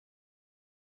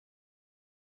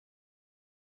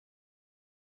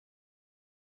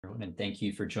and thank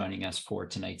you for joining us for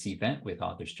tonight's event with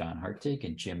authors John Hartig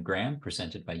and Jim Graham,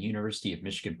 presented by University of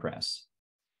Michigan Press.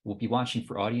 We'll be watching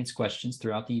for audience questions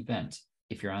throughout the event.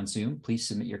 If you're on Zoom, please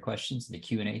submit your questions in the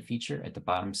Q&A feature at the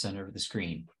bottom center of the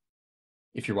screen.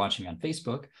 If you're watching on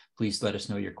Facebook, please let us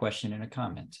know your question in a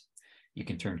comment. You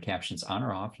can turn captions on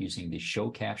or off using the Show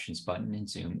Captions button in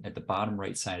Zoom at the bottom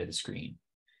right side of the screen.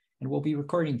 And we'll be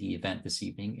recording the event this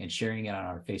evening and sharing it on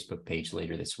our Facebook page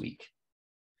later this week.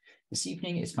 This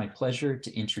evening, it's my pleasure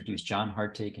to introduce John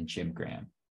Hartig and Jim Graham.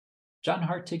 John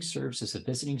Hartig serves as a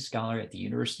visiting scholar at the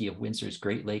University of Windsor's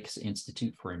Great Lakes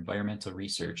Institute for Environmental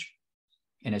Research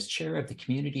and as chair of the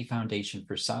Community Foundation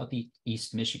for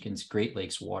Southeast Michigan's Great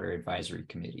Lakes Water Advisory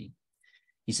Committee.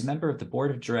 He's a member of the board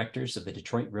of directors of the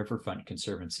Detroit Riverfront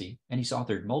Conservancy, and he's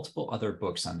authored multiple other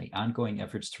books on the ongoing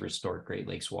efforts to restore Great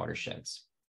Lakes watersheds.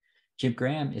 Jim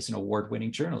Graham is an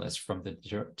award-winning journalist from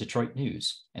the Detroit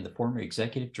News and the former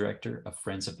executive director of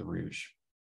Friends of the Rouge.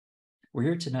 We're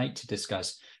here tonight to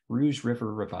discuss Rouge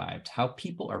River Revived, how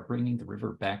people are bringing the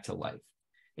river back to life,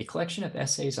 a collection of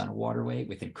essays on a waterway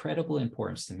with incredible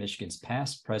importance to Michigan's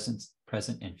past, present,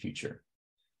 and future.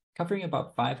 Covering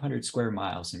about 500 square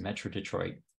miles in Metro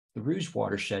Detroit, the Rouge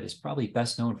watershed is probably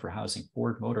best known for housing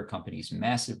Ford Motor Company's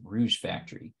massive Rouge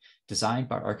factory, designed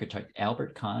by architect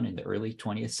Albert Kahn in the early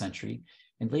 20th century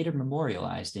and later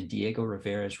memorialized in Diego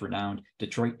Rivera's renowned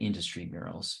Detroit industry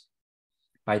murals.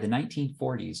 By the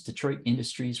 1940s, Detroit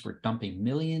industries were dumping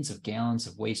millions of gallons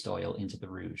of waste oil into the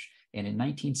Rouge, and in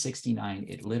 1969,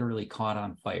 it literally caught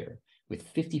on fire,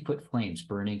 with 50-foot flames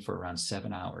burning for around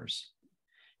 7 hours.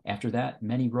 After that,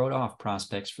 many wrote off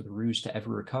prospects for the Rouge to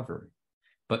ever recover.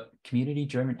 But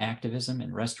community-driven activism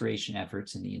and restoration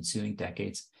efforts in the ensuing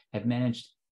decades have managed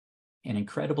an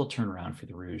incredible turnaround for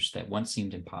the Rouge that once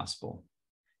seemed impossible.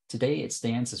 Today, it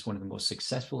stands as one of the most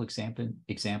successful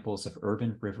examples of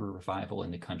urban river revival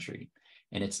in the country,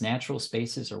 and its natural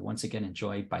spaces are once again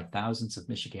enjoyed by thousands of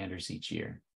Michiganders each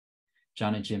year.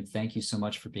 John and Jim, thank you so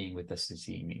much for being with us this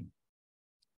evening.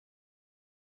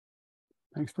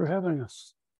 Thanks for having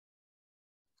us.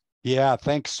 Yeah,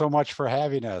 thanks so much for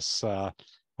having us.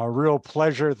 A real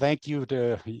pleasure. Thank you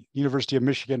to University of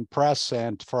Michigan Press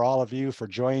and for all of you for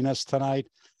joining us tonight.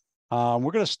 We're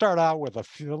going to start out with a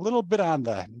little bit on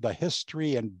the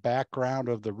history and background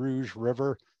of the Rouge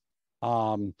River.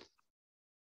 Let's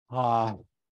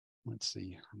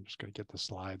see, I'm just going to get the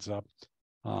slides up.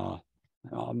 Well,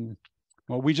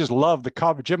 we just love the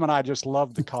cover. Jim and I just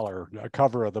love the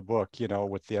cover of the book, you know,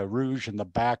 with the Rouge in the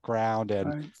background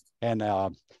and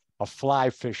a fly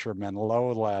fisherman,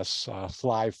 low less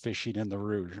fly fishing in the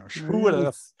Rouge. Who would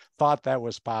have thought that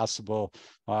was possible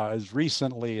as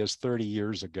recently as 30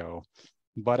 years ago?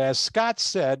 But as Scott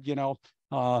said, you know,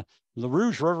 the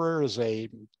Rouge River is a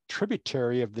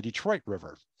tributary of the Detroit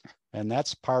River. And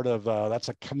that's part of, that's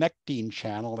a connecting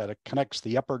channel that connects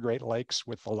the upper Great Lakes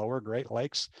with the lower Great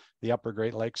Lakes. The upper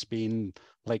Great Lakes being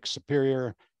Lake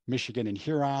Superior, Michigan and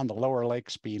Huron, the lower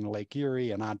lakes being Lake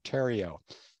Erie and Ontario.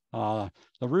 The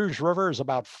Rouge River is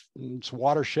its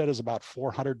watershed is about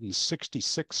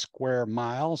 466 square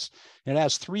miles. It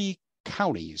has 3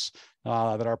 counties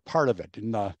that are part of it.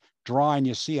 In the drawing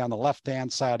you see on the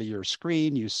left-hand side of your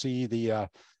screen, you see the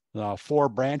 4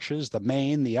 branches, the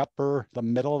main, the upper, the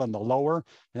middle, and the lower.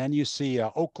 And then you see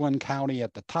Oakland County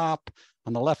at the top.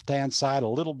 On the left-hand side, a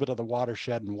little bit of the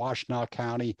watershed in Washtenaw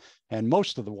County, and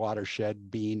most of the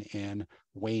watershed being in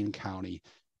Wayne County.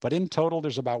 But in total,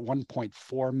 there's about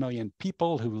 1.4 million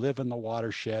people who live in the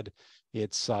watershed.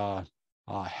 It's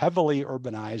heavily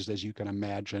urbanized, as you can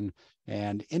imagine,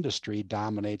 and industry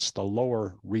dominates the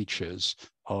lower reaches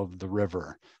of the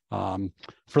river.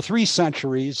 For 3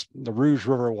 centuries, the Rouge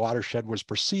River watershed was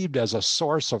perceived as a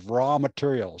source of raw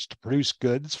materials to produce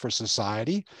goods for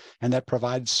society and that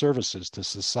provides services to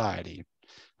society.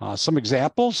 Some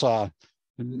examples,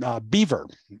 beaver.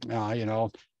 You know,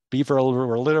 beaver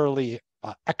were literally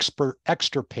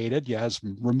extirpated,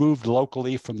 removed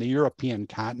locally from the European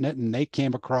continent, and they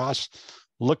came across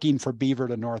looking for beaver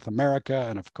to North America.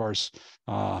 And of course,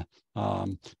 the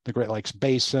Great Lakes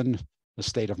Basin, the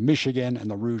state of Michigan,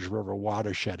 and the Rouge River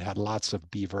watershed had lots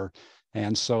of beaver.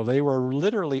 And so they were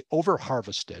literally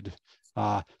over-harvested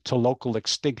to local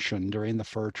extinction during the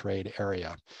fur trade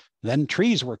area. Then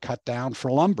trees were cut down for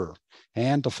lumber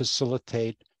and to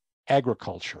facilitate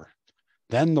agriculture.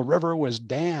 Then the river was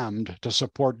dammed to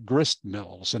support grist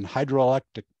mills and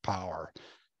hydroelectric power.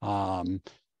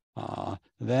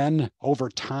 Then over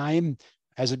time,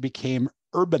 as it became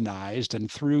urbanized,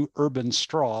 and through urban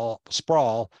sprawl,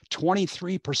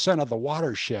 23% of the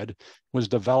watershed was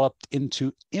developed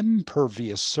into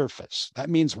impervious surface. That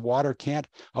means water can't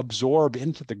absorb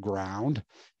into the ground.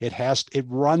 It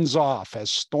runs off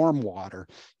as storm water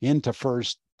into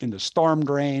storm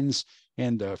drains,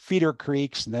 into feeder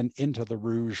creeks, and then into the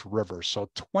Rouge River. So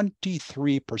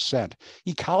 23%.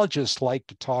 Ecologists like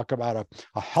to talk about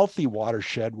a healthy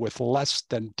watershed with less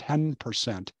than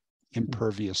 10%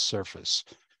 impervious surface.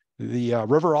 The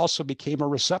river also became a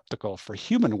receptacle for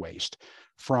human waste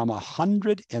from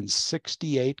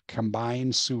 168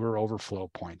 combined sewer overflow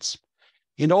points.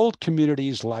 In old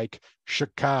communities like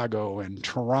Chicago and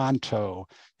Toronto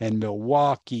and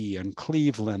Milwaukee and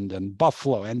Cleveland and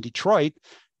Buffalo and Detroit,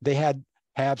 they have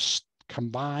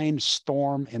combined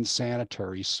storm and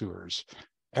sanitary sewers.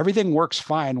 Everything works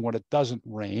fine when it doesn't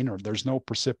rain or there's no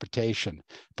precipitation.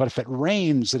 But if it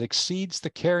rains, it exceeds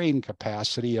the carrying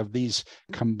capacity of these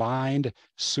combined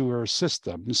sewer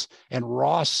systems, and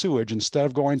raw sewage, instead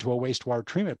of going to a wastewater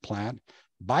treatment plant,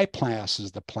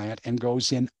 bypasses the plant and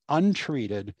goes in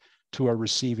untreated to a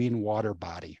receiving water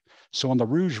body. So in the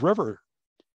Rouge River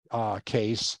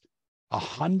case,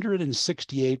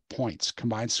 168 points,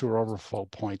 combined sewer overflow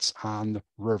points on the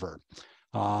river.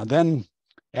 Then,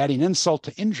 adding insult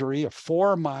to injury, a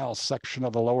 4-mile section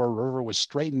of the lower river was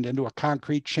straightened into a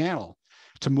concrete channel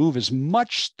to move as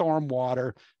much storm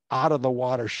water out of the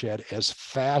watershed as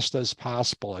fast as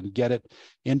possible and get it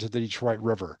into the Detroit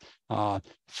River.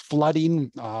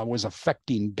 Flooding was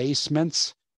affecting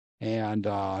basements and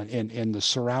in the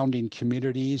surrounding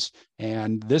communities,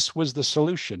 and this was the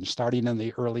solution starting in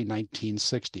the early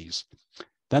 1960s.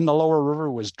 Then the lower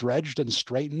river was dredged and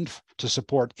straightened to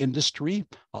support industry.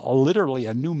 Literally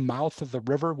a new mouth of the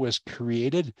river was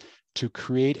created to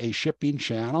create a shipping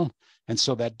channel, and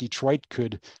so that Detroit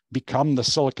could become the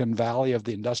Silicon Valley of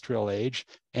the industrial age.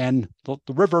 And the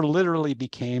river literally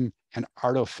became an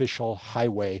artificial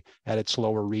highway at its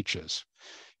lower reaches.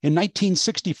 In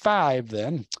 1965,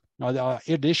 then, the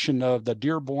edition of the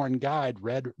Dearborn Guide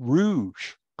read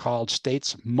Rouge, called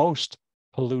state's most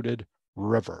polluted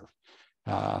river.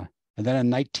 And then in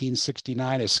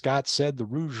 1969, as Scott said, the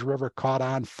Rouge River caught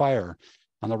on fire.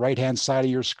 On the right-hand side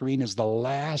of your screen is the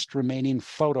last remaining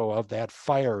photo of that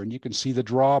fire, and you can see the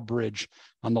drawbridge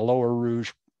on the lower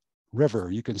Rouge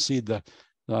River. You can see the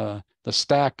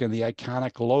stack and the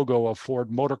iconic logo of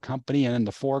Ford Motor Company, and in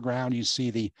the foreground you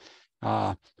see the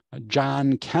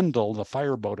John Kendall, the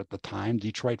fireboat at the time,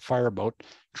 Detroit fireboat,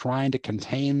 trying to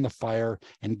contain the fire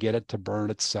and get it to burn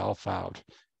itself out.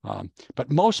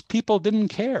 But most people didn't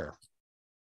care.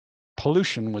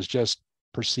 Pollution was just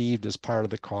perceived as part of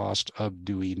the cost of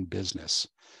doing business.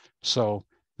 So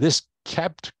this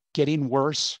kept getting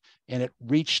worse, and it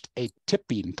reached a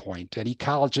tipping point. And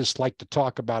ecologists like to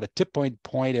talk about a tipping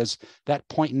point as that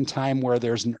point in time where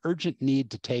there's an urgent need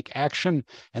to take action,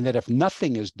 and that if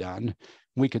nothing is done,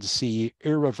 we could see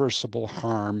irreversible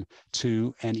harm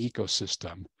to an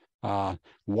ecosystem.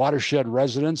 Watershed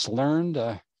residents learned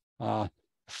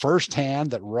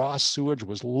firsthand that raw sewage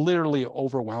was literally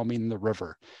overwhelming the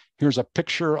river. Here's a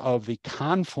picture of the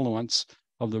confluence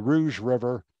of the Rouge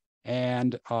River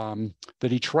and the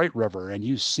Detroit River, and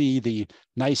you see the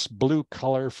nice blue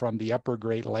color from the upper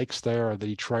Great Lakes there of the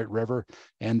Detroit River,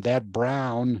 and that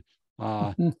brown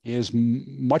is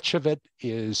much of it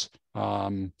is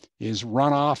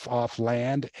runoff off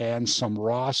land and some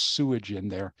raw sewage in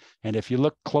there. And if you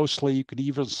look closely, you could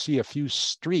even see a few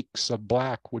streaks of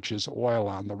black, which is oil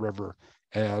on the river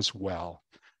as well.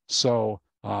 So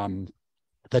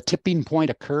the tipping point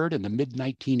occurred in the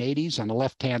mid-1980s. On the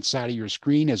left-hand side of your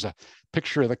screen is a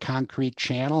picture of the concrete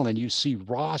channel, and you see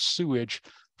raw sewage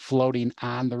floating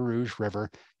on the Rouge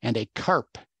River and a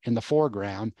carp in the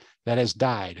foreground that has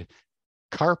died.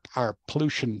 Carp are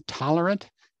pollution tolerant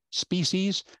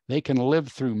species. They can live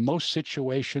through most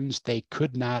situations. They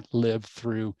could not live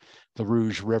through the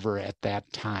Rouge River at that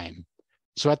time.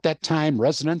 So at that time,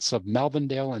 residents of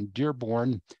Melvindale and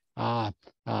Dearborn,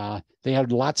 they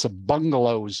had lots of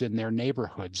bungalows in their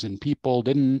neighborhoods, and people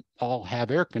didn't all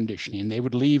have air conditioning. They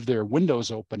would leave their windows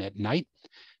open at night,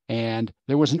 and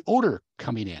there was an odor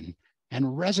coming in.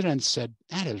 And residents said,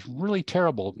 that is really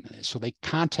terrible. So they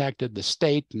contacted the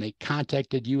state and they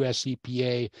contacted US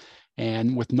EPA,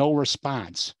 and with no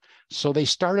response. So they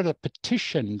started a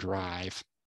petition drive,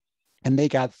 and they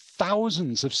got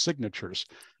thousands of signatures,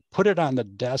 put it on the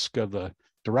desk of the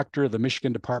director of the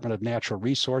Michigan Department of Natural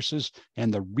Resources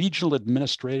and the regional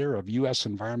administrator of US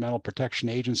Environmental Protection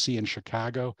Agency in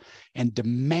Chicago, and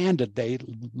demanded they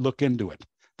look into it.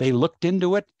 They looked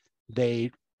into it.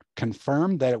 They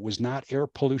confirmed that it was not air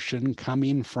pollution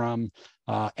coming from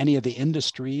any of the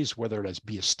industries, whether it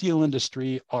be a steel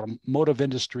industry, automotive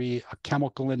industry, a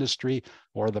chemical industry,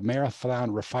 or the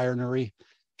Marathon refinery.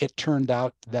 It turned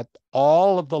out that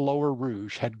all of the lower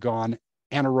Rouge had gone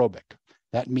anaerobic.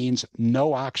 That means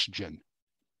no oxygen.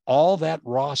 All that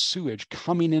raw sewage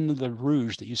coming into the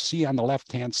Rouge that you see on the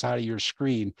left-hand side of your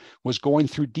screen was going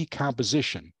through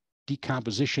decomposition.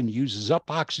 Decomposition uses up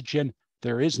oxygen.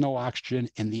 There is no oxygen.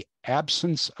 In the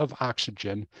absence of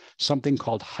oxygen, something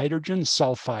called hydrogen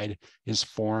sulfide is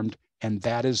formed, and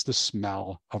that is the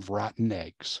smell of rotten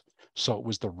eggs. So it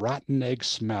was the rotten egg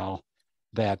smell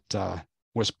that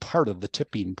was part of the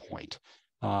tipping point.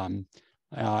 In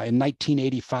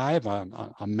 1985,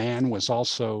 a man was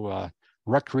also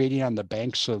recreating on the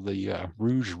banks of the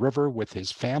Rouge River with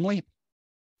his family,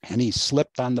 and he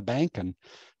slipped on the bank and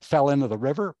fell into the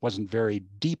river. It wasn't very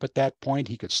deep at that point.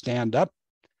 He could stand up,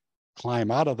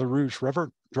 climb out of the Rouge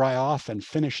River, dry off, and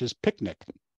finish his picnic.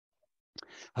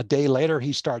 A day later,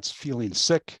 he starts feeling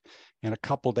sick, and a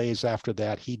couple days after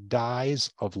that, he dies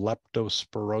of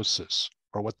leptospirosis,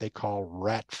 or what they call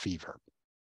rat fever.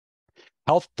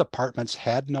 Health departments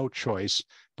had no choice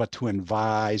but to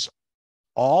advise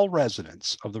all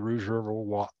residents of the Rouge River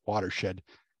watershed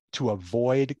to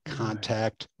avoid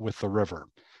contact with the river.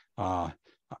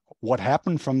 What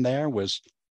happened from there was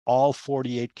all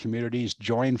 48 communities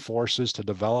joined forces to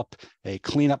develop a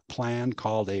cleanup plan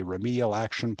called a remedial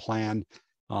action plan.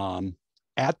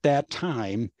 At that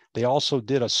time, they also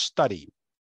did a study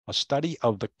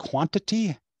of the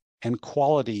quantity and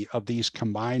quality of these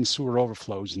combined sewer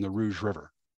overflows in the Rouge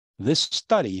River. This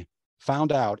study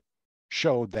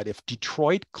showed that if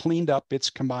Detroit cleaned up its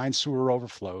combined sewer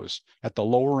overflows at the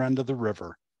lower end of the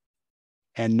river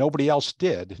and nobody else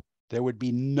did, there would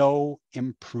be no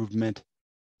improvement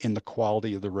in the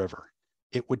quality of the river.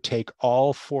 It would take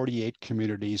all 48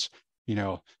 communities,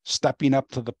 stepping up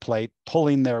to the plate,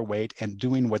 pulling their weight, and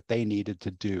doing what they needed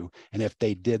to do. And if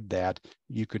they did that,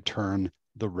 you could turn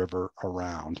the river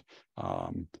around.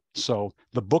 So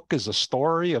the book is a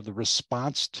story of the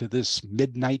response to this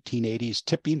mid-1980s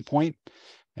tipping point,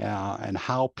 and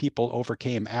how people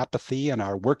overcame apathy and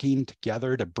are working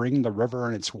together to bring the river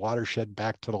and its watershed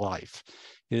back to life.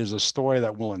 It is a story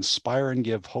that will inspire and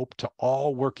give hope to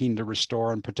all working to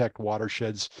restore and protect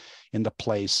watersheds in the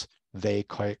place they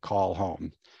call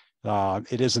home.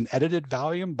 It is an edited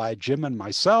volume by Jim and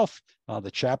myself.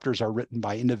 The chapters are written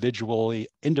by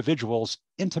individuals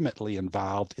intimately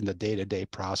involved in the day-to-day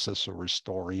process of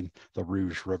restoring the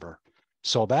Rouge River.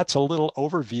 So that's a little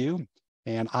overview.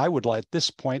 And I would at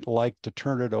this point like to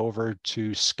turn it over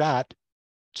to Scott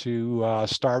to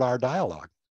start our dialogue.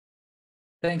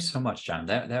 Thanks so much, John.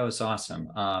 That was awesome.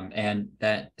 And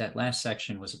that last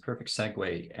section was a perfect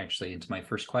segue actually into my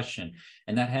first question.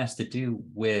 And that has to do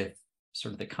with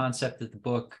sort of the concept of the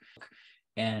book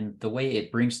and the way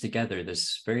it brings together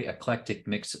this very eclectic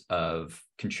mix of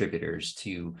contributors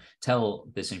to tell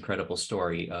this incredible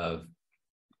story of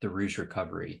the Rouge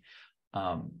recovery.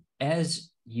 As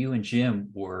you and Jim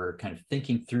were kind of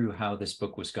thinking through how this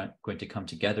book was going to come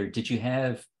together, did you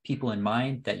have people in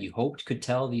mind that you hoped could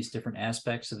tell these different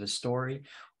aspects of the story?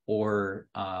 Or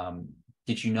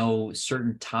did you know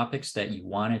certain topics that you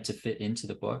wanted to fit into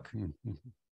the book? Mm-hmm.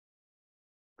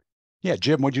 Yeah,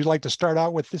 Jim, would you like to start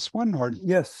out with this one? Or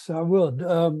yes, I would.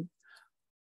 John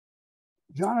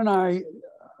and I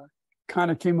kind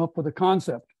of came up with a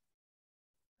concept,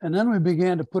 and then we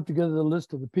began to put together the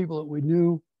list of the people that we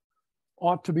knew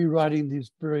ought to be writing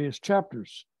these various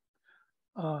chapters.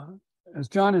 As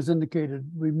John has indicated,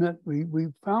 we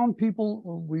found people,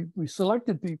 we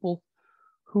selected people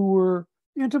who were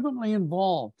intimately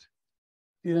involved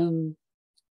in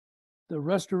the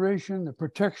restoration, the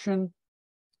protection,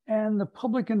 and the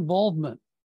public involvement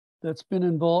that's been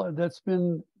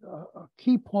a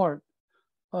key part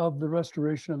of the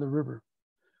restoration of the river.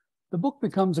 The book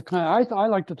becomes a kind of, I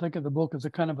like to think of the book as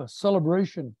a kind of a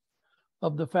celebration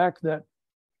of the fact that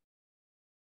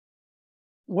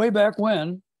way back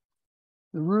when,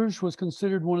 the Rouge was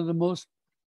considered one of the most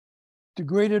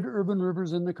degraded urban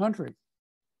rivers in the country.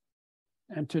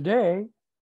 And today,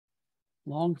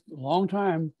 long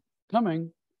time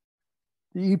coming,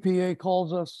 the EPA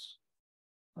calls us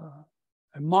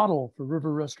a model for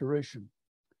river restoration.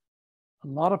 A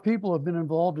lot of people have been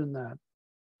involved in that.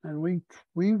 And we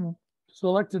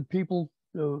selected people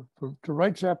to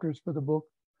write chapters for the book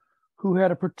who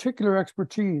had a particular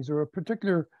expertise or a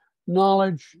particular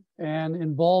knowledge and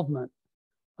involvement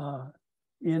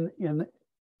in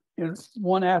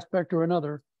one aspect or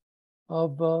another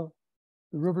of the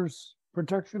river's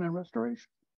protection and restoration.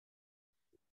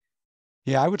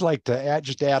 Yeah, I would like to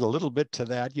add a little bit to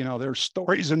that. You know, there's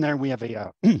stories in there. We have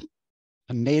a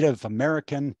Native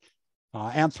American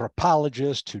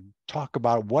anthropologist who talk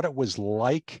about what it was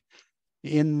like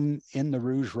in the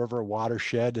Rouge River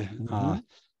watershed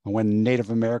when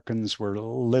Native Americans were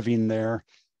living there,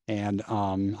 and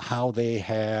how they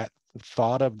had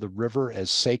thought of the river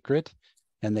as sacred,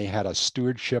 and they had a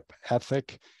stewardship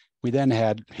ethic. We then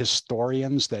had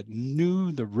historians that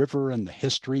knew the river and the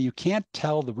history. You can't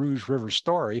tell the Rouge River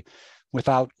story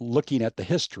without looking at the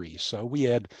history. So we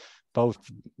had both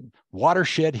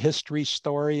watershed history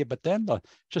story, but then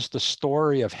just the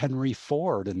story of Henry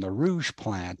Ford and the Rouge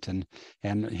plant and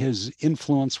his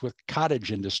influence with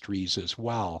cottage industries as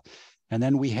well. And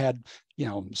then we had, you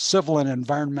know, civil and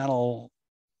environmental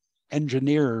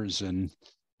engineers and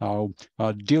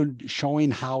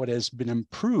showing how it has been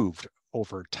improved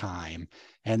over time.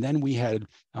 And then we had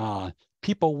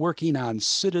people working on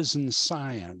citizen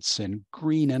science and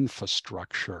green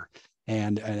infrastructure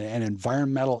and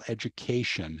environmental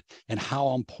education, and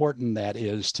how important that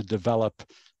is to develop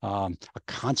a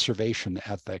conservation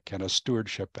ethic and a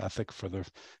stewardship ethic for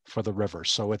the river.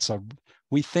 So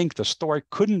we think the story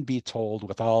couldn't be told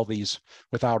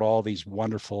without all these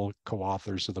wonderful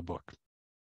co-authors of the book.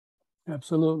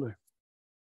 Absolutely.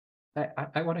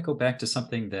 I want to go back to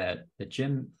something that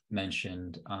Jim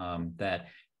mentioned, that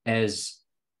as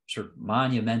sort of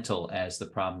monumental as the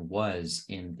problem was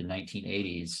in the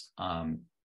 1980s,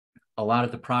 a lot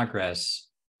of the progress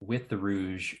with the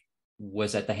Rouge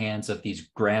was at the hands of these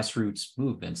grassroots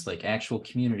movements, like actual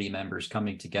community members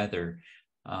coming together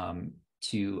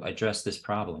to address this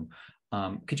problem.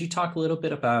 Could you talk a little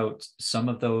bit about some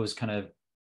of those kind of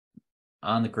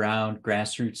on the ground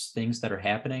grassroots things that are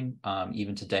happening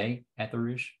even today at the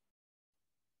Rouge?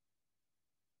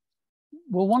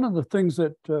 Well, one of the things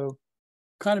that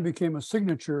kind of became a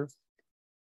signature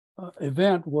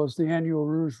event was the annual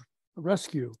Rouge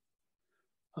Rescue,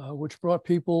 which brought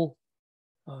people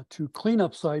to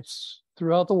cleanup sites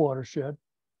throughout the watershed.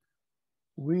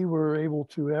 We were able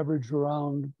to average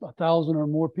around 1,000 or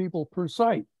more people per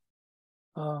site,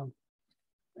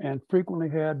 and frequently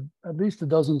had at least a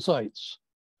dozen sites.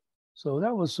 So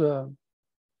that was a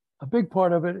big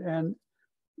part of it. And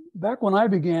back when I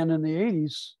began in the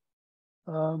 80s,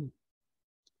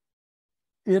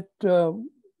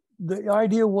 the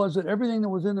idea was that everything that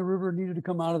was in the river needed to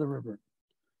come out of the river.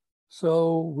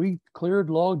 So we cleared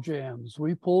log jams,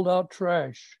 we pulled out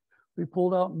trash, we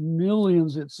pulled out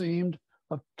millions, it seemed,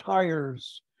 of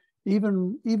tires,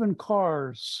 even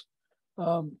cars.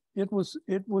 It was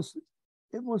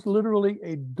literally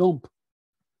a dump.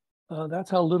 That's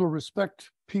how little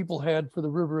respect people had for the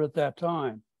river at that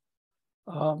time.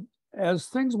 As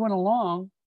things went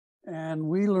along and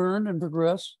we learned and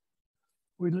progressed,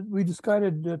 we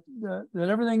decided that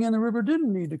everything in the river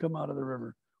didn't need to come out of the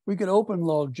river. We could open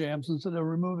log jams instead of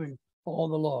removing all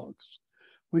the logs.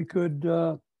 We could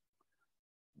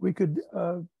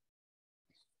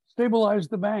stabilize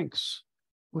the banks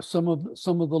with some of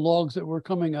the logs that were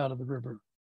coming out of the river.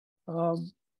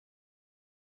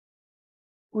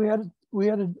 We had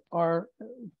our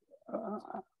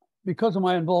because of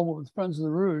my involvement with Friends of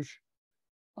the Rouge,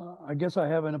 I guess I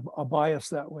have a bias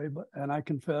that way, and I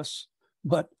confess.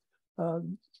 But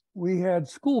we had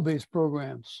school-based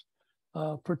programs,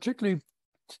 particularly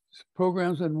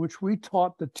programs in which we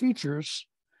taught the teachers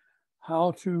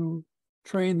how to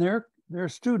train their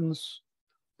students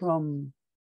from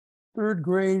 3rd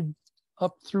grade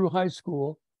up through high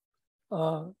school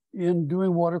in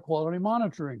doing water quality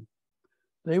monitoring.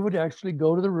 They would actually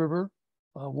go to the river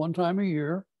one time a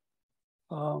year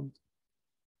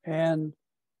and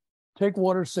take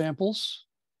water samples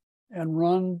and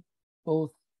run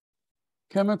both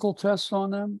chemical tests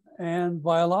on them and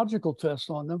biological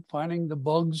tests on them, finding the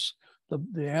bugs, the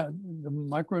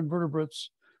microinvertebrates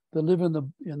that live in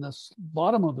the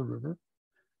bottom of the river.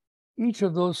 Each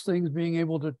of those things being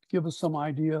able to give us some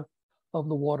idea of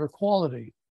the water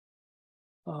quality.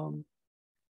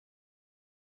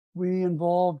 We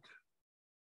involved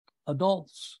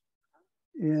adults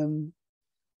in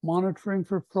monitoring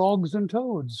for frogs and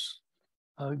toads,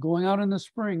 going out in the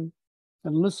spring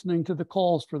and listening to the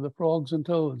calls for the frogs and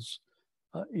toads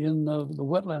in the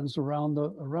wetlands around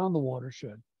the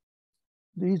watershed.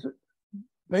 These,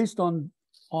 based on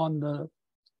the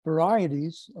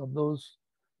varieties of those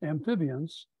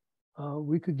amphibians,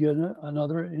 we could get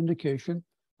another indication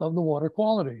of the water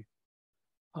quality.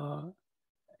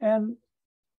 And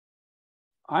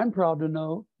I'm proud to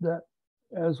know that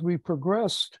as we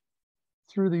progressed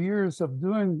through the years of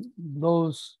doing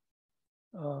those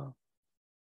water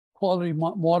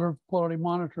quality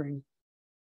monitoring,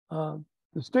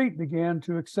 the state began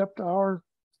to accept our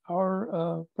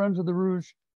Friends of the Rouge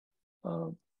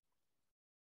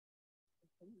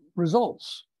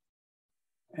results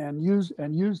and use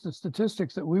the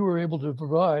statistics that we were able to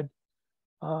provide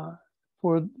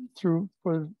for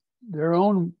their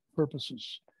own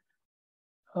purposes.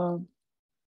 John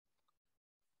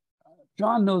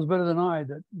knows better than I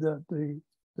that the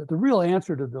real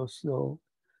answer to this, though,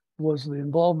 was the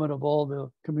involvement of all the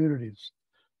communities.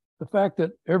 The fact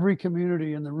that every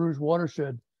community in the Rouge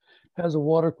watershed has a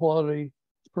water quality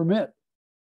permit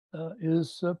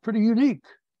is pretty unique,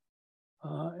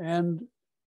 and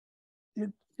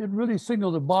it really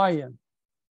signaled a buy-in.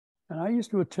 And I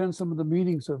used to attend some of the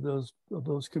meetings of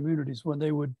those communities when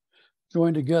they would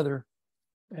join together,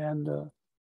 and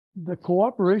the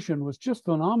cooperation was just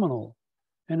phenomenal.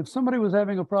 And if somebody was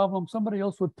having a problem, somebody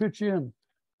else would pitch in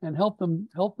and help them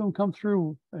come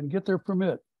through and get their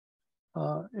permit.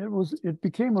 It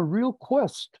became a real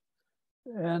quest,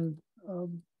 and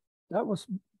that was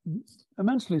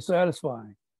immensely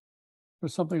satisfying for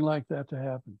something like that to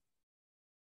happen.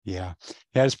 Yeah,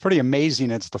 it's pretty amazing.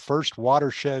 It's the first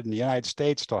watershed in the United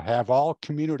States to have all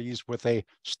communities with a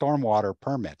stormwater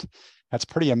permit. That's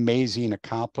pretty amazing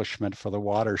accomplishment for the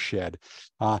watershed.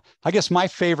 I guess my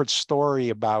favorite story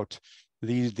about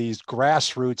these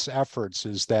grassroots efforts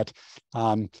is that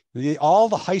all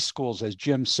the high schools, as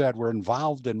Jim said, were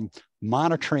involved in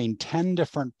monitoring 10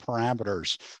 different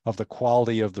parameters of the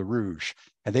quality of the Rouge.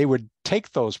 And they would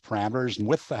take those parameters, and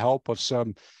with the help of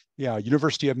some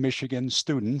University of Michigan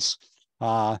students,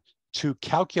 to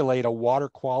calculate a water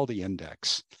quality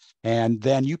index. And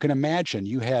then you can imagine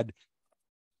you had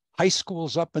high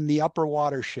schools up in the upper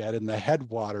watershed and the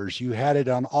headwaters. You had it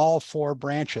on all 4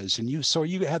 branches, and so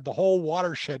you had the whole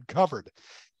watershed covered,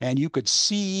 and you could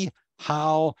see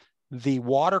how the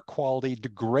water quality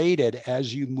degraded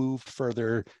as you moved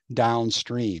further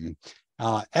downstream.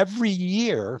 Every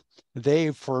year,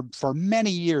 for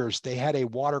many years, they had a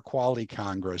water quality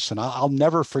congress, and I'll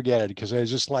never forget it because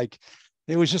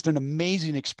it was just an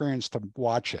amazing experience to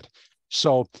watch it.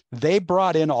 So they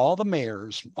brought in all the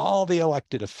mayors, all the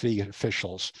elected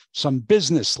officials, some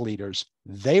business leaders.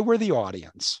 They were the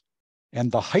audience, and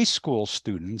the high school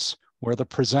students were the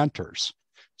presenters.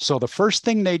 So the first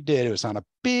thing they did was on a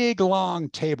big, long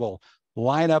table,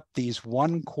 line up these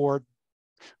 1-quart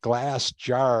glass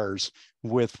jars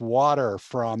with water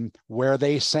from where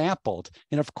they sampled.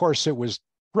 And of course, it was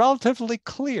relatively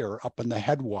clear up in the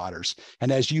headwaters.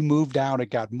 And as you moved down,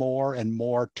 it got more and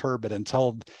more turbid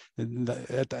until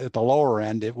at the lower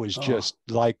end, it was just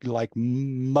like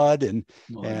mud and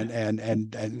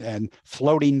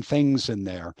floating things in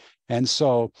there. And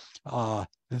so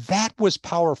that was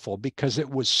powerful because it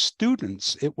was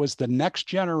students, it was the next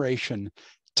generation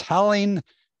telling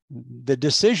the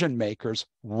decision makers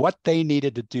what they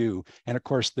needed to do. And of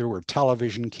course, there were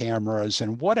television cameras,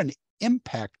 and what an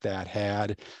impact that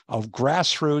had of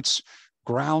grassroots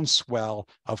groundswell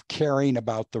of caring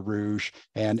about the Rouge,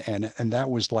 and that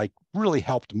was really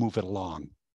helped move it along.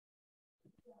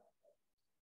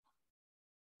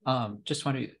 Just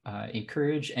want to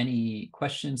encourage any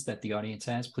questions that the audience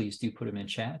has. Please do put them in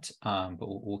chat, but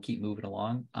we'll keep moving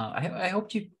along. I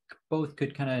hope you both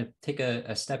could kind of take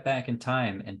a step back in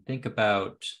time and think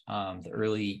about the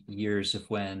early years of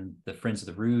when the Friends of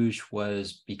the Rouge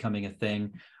was becoming a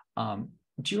thing.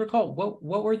 Do you recall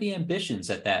what were the ambitions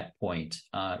at that point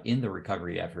in the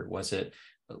recovery effort? Was it,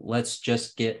 let's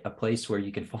just get a place where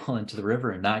you can fall into the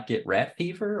river and not get rat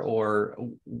fever, or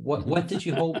what did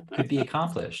you hope could be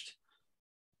accomplished?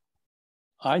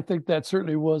 I think that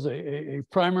certainly was a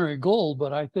primary goal,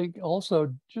 but I think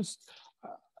also just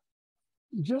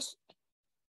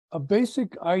a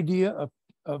basic idea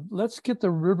of let's get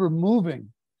the river moving.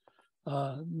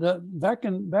 Back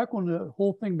when the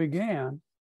whole thing began,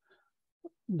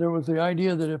 there was the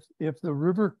idea that if the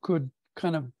river could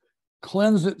kind of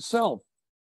cleanse itself,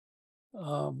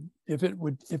 if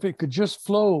it could just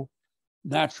flow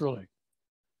naturally.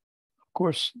 Of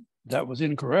course, that was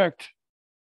incorrect,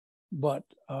 but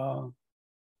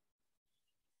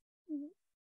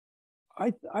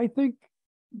I think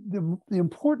the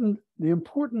important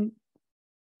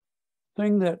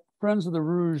thing that Friends of the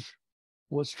Rouge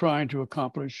was trying to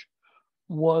accomplish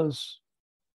was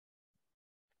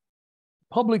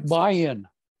public buy-in,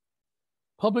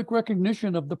 public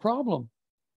recognition of the problem,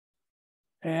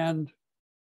 and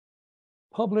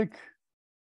public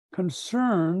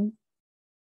concern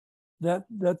that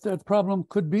problem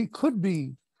could be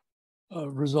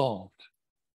resolved.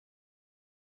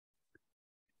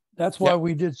 That's why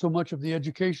we did so much of the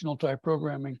educational type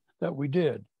programming that we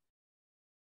did,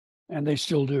 and they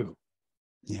still do.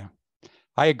 Yeah.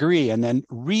 I agree. And then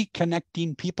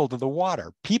reconnecting people to the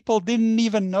water. People didn't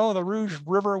even know the Rouge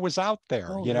River was out there,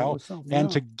 Oh, you know, and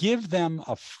to give them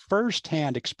a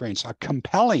firsthand experience, a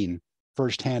compelling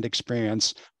firsthand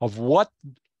experience of what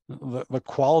the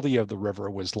quality of the river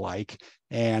was like,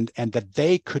 and that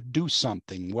they could do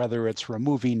something, whether it's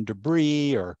removing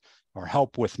debris or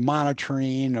help with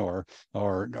monitoring or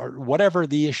whatever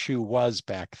the issue was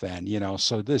back then, you know.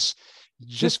 So this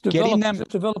just getting them to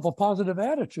develop a positive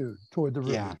attitude toward the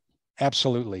river. Yeah,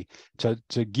 absolutely.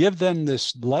 To give them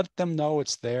this, let them know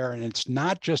it's there, and it's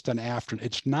not just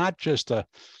it's not just a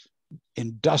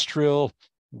industrial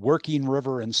working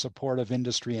river in support of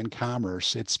industry and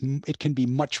commerce. It can be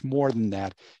much more than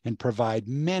that and provide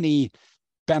many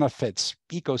benefits,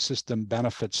 ecosystem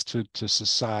benefits to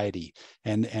society.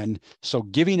 And so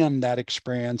giving them that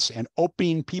experience and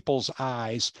opening people's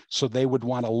eyes so they would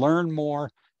want to learn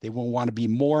more, they will want to be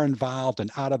more involved.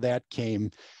 And out of that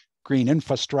came green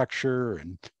infrastructure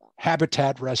and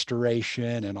habitat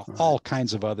restoration and all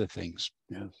kinds of other things.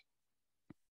 Yes.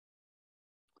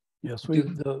 Yes,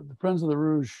 the Friends of the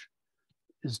Rouge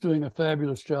is doing a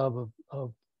fabulous job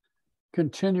of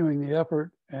continuing the effort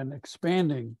and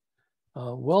expanding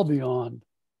well beyond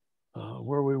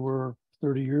where we were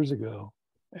 30 years ago.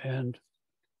 And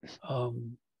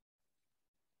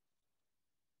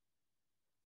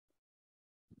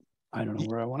I don't know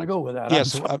where I want to go with that.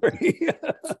 Yes.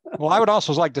 Well, I would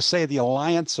also like to say the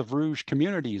Alliance of Rouge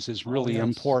Communities is really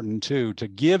important too, to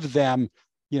give them,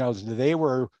 you know, they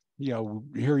were, you know,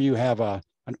 here you have an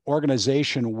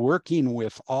organization working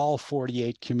with all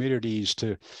 48 communities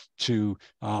to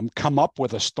come up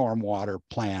with a stormwater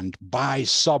plan by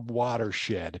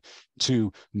sub-watershed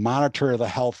to monitor the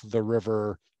health of the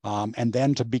river, and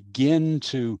then to begin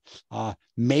to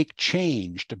make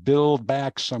change, to build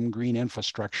back some green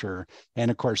infrastructure. And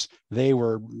of course, they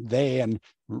and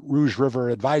Rouge River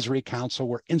Advisory Council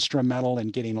were instrumental in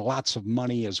getting lots of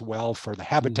money as well for the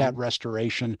habitat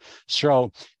restoration.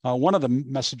 So one of the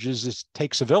messages is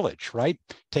takes a village, right?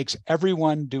 Takes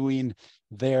everyone doing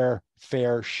their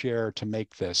fair share to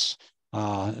make this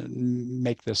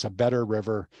a better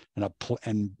river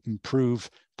and improve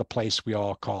the place we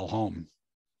all call home.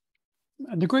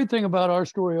 And the great thing about our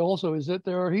story also is that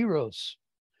there are heroes.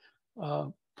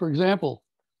 For example,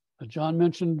 John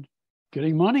mentioned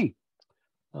getting money.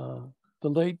 The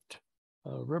late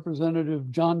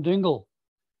Representative John Dingell,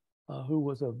 who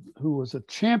was a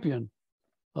champion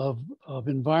of the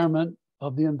environment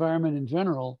in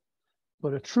general,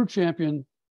 but a true champion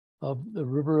of the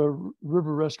river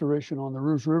restoration on the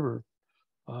Rouge River.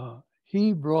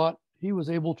 He was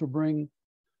able to bring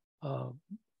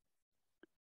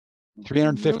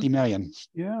 350 million.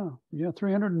 Yeah,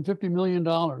 $350 million,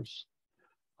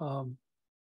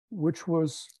 which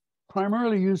was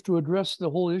primarily used to address the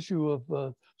whole issue of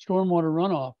stormwater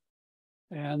runoff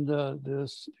and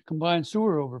this combined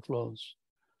sewer overflows.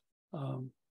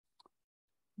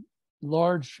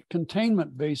 Large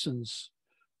containment basins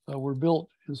were built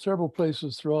in several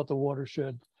places throughout the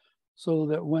watershed so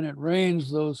that when it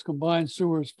rains, those combined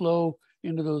sewers flow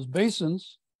into those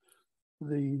basins.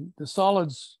 The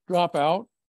solids drop out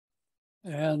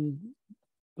and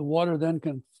the water then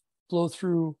can flow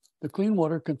through, the clean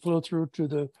water can flow through to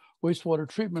the wastewater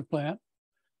treatment plant.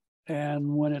 And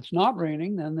when it's not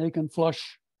raining, then they can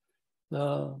flush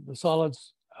the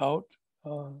solids out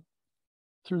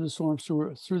through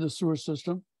the sewer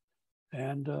system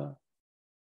and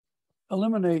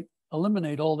eliminate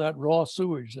all that raw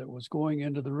sewage that was going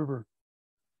into the river.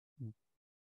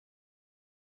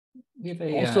 We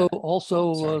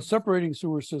have separating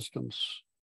sewer systems.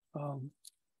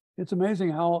 It's amazing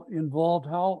how involved,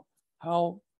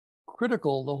 how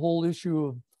critical the whole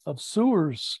issue of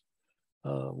sewers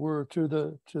were to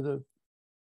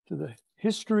the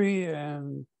history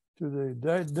and to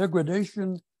the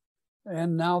degradation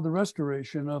and now the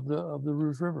restoration of the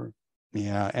Rouge River.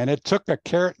 Yeah, and it took a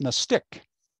carrot and a stick,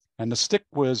 and the stick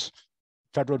was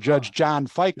Federal Judge John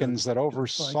Fikens that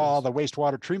oversaw the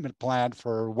wastewater treatment plant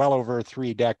for well over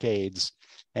 3 decades.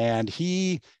 And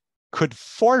he could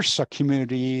force a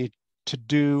community to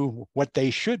do what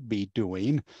they should be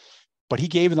doing, but he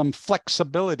gave them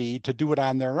flexibility to do it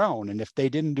on their own. And if they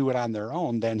didn't do it on their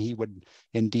own, then he would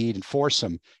indeed enforce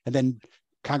them. And then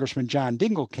Congressman John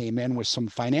Dingell came in with some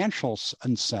financial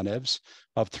incentives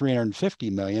of $350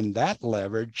 million that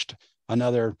leveraged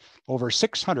another over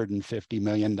 $650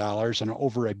 million, and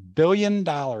over $1 billion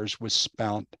was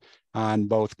spent on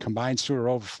both combined sewer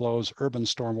overflows, urban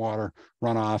stormwater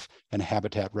runoff, and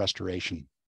habitat restoration.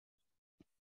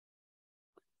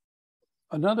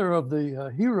 Another of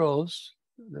the heroes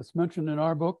that's mentioned in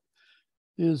our book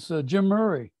is Jim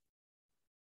Murray.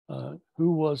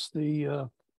 who was the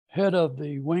head of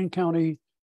the Wayne County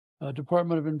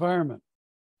Department of Environment,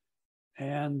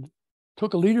 and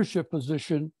took a leadership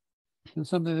position in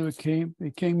something that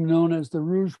became known as the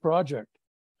Rouge Project.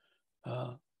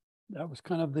 That was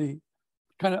kind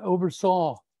of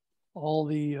oversaw all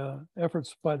the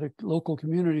efforts by the local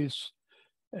communities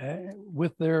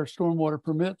with their stormwater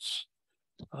permits.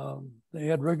 They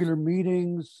had regular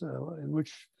meetings in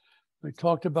which they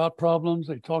talked about problems,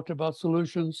 they talked about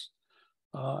solutions,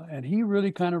 and he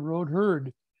really kind of rode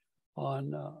herd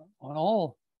on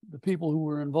all the people who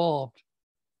were involved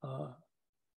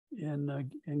in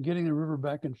getting the river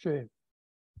back in shape.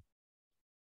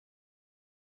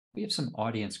 We have some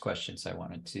audience questions I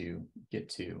wanted to get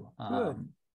to. Good.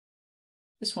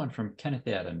 This one from Kenneth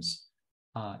Adams.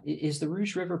 Is the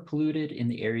Rouge River polluted in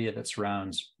the area that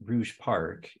surrounds Rouge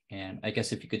Park? And I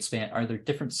guess if you could span, are there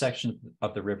different sections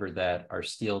of the river that are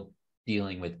still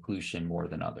dealing with pollution more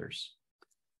than others?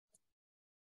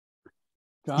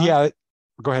 John? Yeah,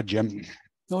 go ahead, Jim.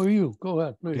 No, you go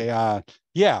ahead, please. Okay,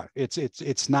 yeah,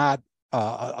 it's not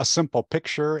a simple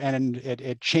picture, and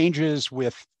it changes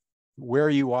with where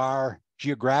you are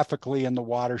geographically in the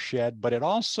watershed, but it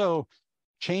also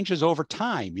changes over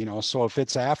time. You know, so if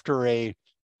it's after a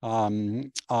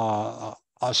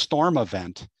storm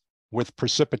event with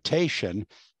precipitation,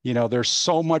 you know, there's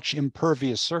so much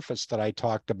impervious surface that I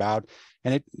talked about,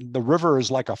 and the river is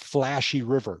like a flashy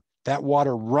river. That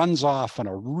water runs off in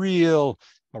a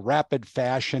rapid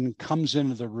fashion, comes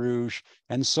into the Rouge.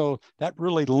 And so that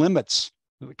really limits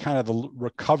kind of the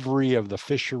recovery of the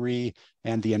fishery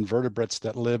and the invertebrates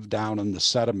that live down in the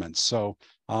sediments. So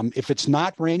if it's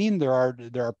not raining, there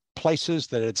are places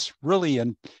that it's really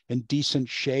in decent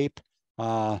shape.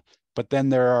 But then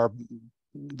there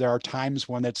are times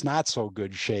when it's not so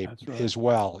good shape as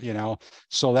well, you know.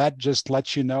 So that just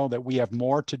lets you know that we have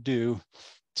more to do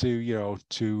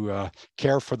to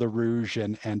care for the Rouge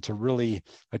and to really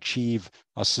achieve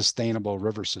a sustainable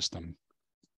river system.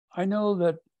 I know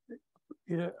that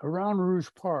around Rouge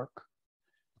Park,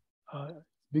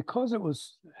 because it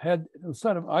was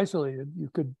sort of isolated, you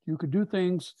could do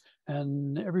things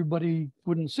and everybody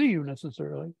wouldn't see you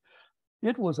necessarily.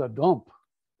 It was a dump.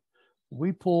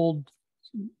 We pulled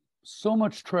so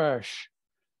much trash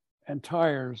and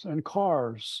tires and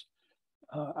cars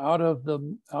out of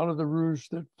the Rouge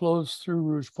that flows through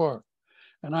Rouge Park,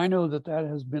 and I know that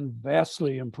has been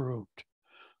vastly improved.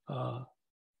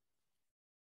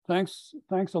 Thanks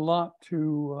a lot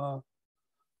to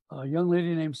a young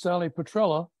lady named Sally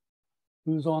Petrella,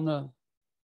 who's on the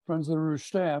Friends of the Rouge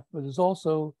staff, but is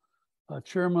also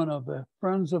chairman of the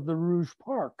Friends of the Rouge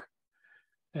Park,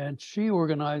 and she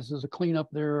organizes a cleanup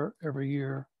there every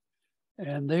year,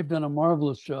 and they've done a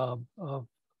marvelous job of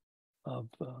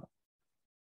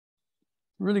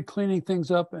really cleaning things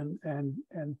up and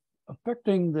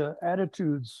affecting the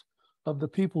attitudes of the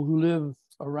people who live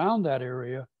around that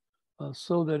area,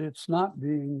 so that it's not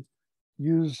being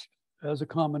used as a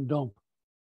common dump.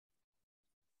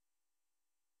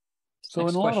 So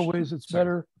in a lot of ways it's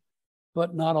better,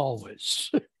 but not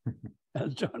always,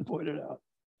 as John pointed out.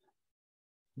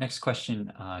 Next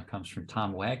question comes from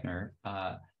Tom Wagner.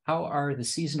 How are the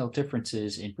seasonal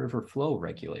differences in river flow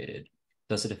regulated?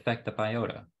 Does it affect the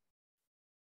biota?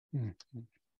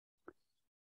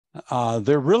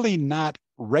 They're really not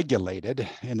regulated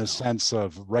in the sense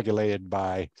of regulated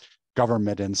by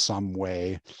government in some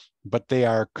way, but they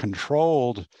are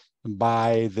controlled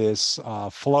by this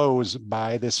flows,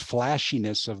 by this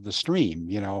flashiness of the stream.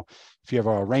 You know, if you have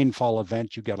a rainfall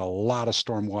event, you get a lot of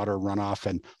stormwater runoff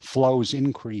and flows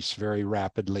increase very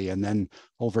rapidly, and then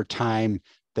over time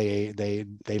they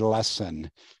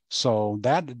lessen. So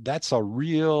that's a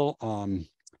real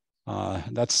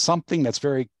that's something that's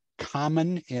very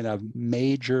common in a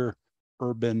major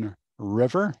urban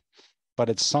river, but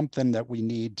it's something that we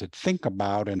need to think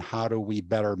about, and how do we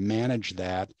better manage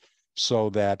that so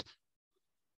that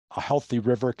a healthy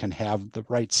river can have the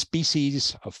right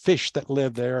species of fish that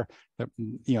live there, that,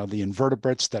 you know, the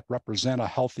invertebrates that represent a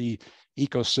healthy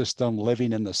ecosystem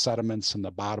living in the sediments in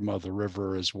the bottom of the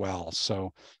river as well.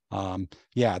 So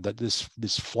yeah, that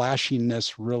this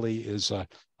flashiness really is a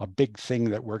big thing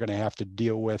that we're going to have to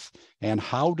deal with. And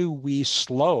how do we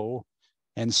slow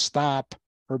and stop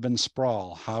urban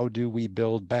sprawl? How do we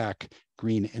build back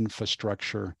green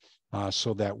infrastructure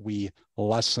so that we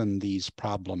lessen these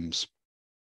problems?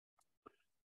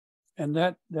 And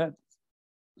that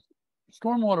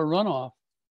stormwater runoff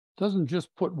doesn't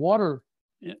just put water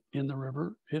in the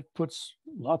river, it puts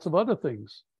lots of other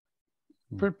things,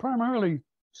 primarily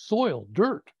soil,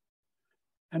 dirt.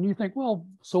 And you think, well,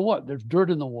 so what? There's dirt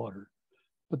in the water.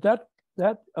 But that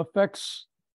affects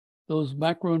those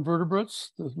macroinvertebrates,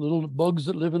 the little bugs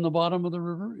that live in the bottom of the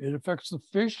river. It affects the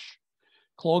fish,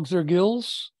 clogs their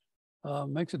gills,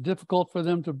 makes it difficult for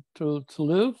them to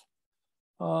live.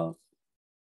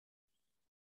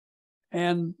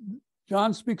 And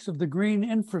John speaks of the green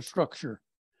infrastructure.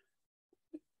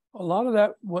 A lot of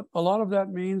that, what a lot of that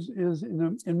means is,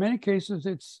 in many cases,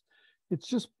 it's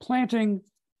just planting,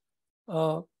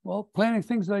 planting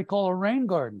things they call a rain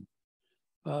garden.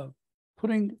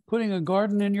 Putting a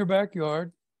garden in your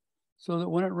backyard so that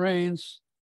when it rains,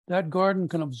 that garden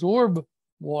can absorb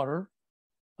water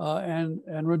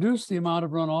and reduce the amount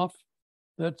of runoff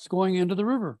that's going into the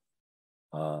river.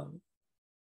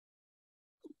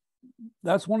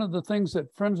 That's one of the things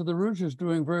that Friends of the Rouge is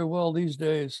doing very well these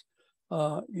days,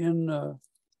 in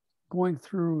going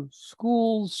through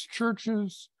schools,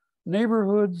 churches,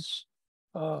 neighborhoods,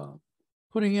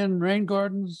 putting in rain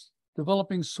gardens,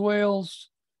 developing swales,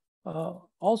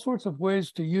 all sorts of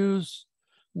ways to use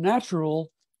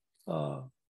natural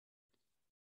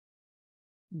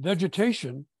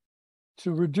vegetation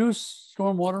to reduce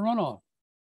stormwater runoff.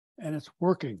 And it's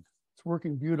working. It's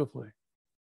working beautifully.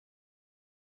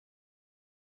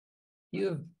 You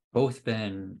have both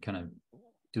been kind of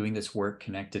doing this work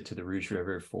connected to the Rouge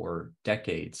River for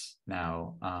decades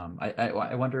now.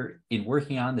 I wonder, in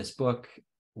working on this book,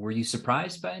 were you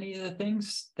surprised by any of the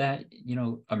things that,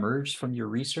 emerged from your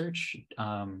research?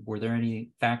 Were there any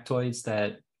factoids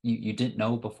that you didn't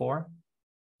know before?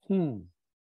 What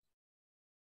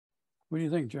do you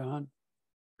think, John?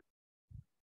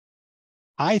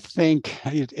 I think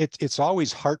it's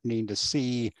always heartening to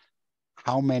see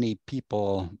how many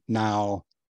people now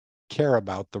care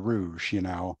about the Rouge.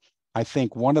 I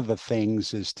think one of the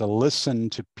things is to listen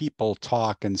to people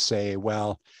talk and say,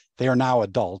 well, they are now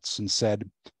adults, and said,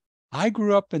 I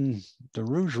grew up in the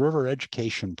Rouge River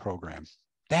education program.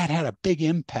 That had a big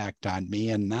impact on me.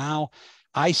 And now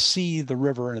I see the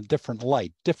river in a different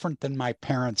light, different than my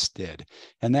parents did.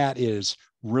 And that was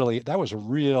a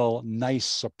real nice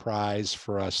surprise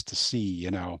for us to see,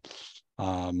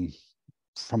 from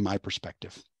my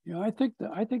perspective. I think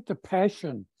the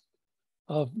passion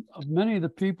of many of the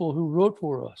people who wrote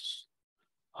for us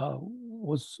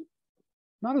was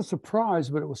not a surprise,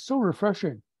 but it was so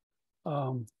refreshing.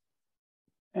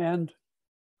 And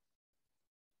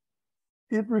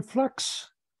it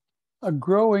reflects a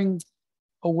growing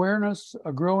awareness,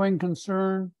 a growing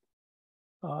concern,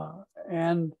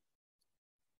 and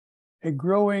a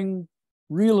growing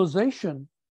realization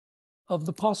of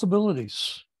the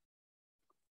possibilities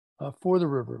for the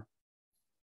river.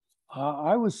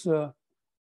 I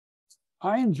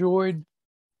enjoyed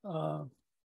a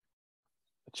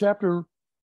chapter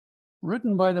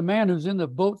written by the man who's in the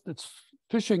boat that's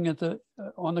fishing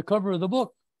on the cover of the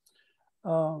book.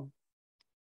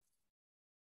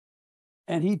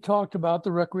 And he talked about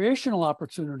the recreational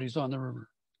opportunities on the river.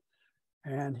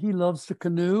 And he loves to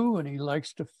canoe and he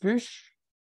likes to fish,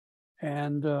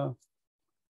 and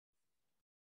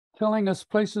telling us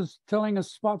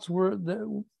spots where,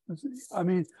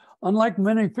 unlike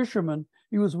many fishermen,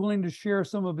 he was willing to share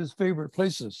some of his favorite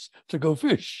places to go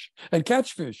fish and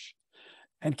catch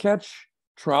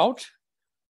trout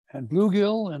and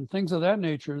bluegill and things of that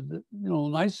nature,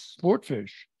 nice sport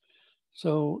fish.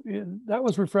 So that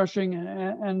was refreshing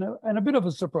and a bit of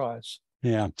a surprise.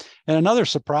 Yeah. And another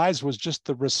surprise was just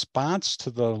the response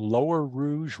to the Lower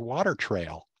Rouge Water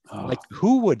Trail. Like,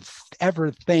 who would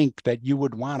ever think that you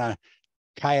would want to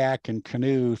kayak and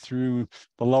canoe through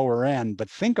the lower end? But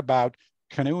think about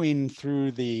canoeing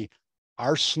through the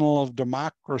arsenal of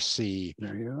democracy,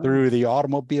 through the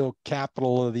automobile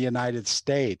capital of the United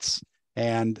States,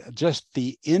 and just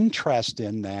the interest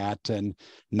in that. And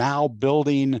now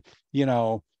building,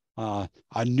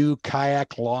 a new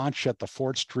kayak launch at the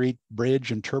 4th Street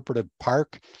Bridge Interpretive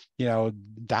Park,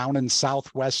 down in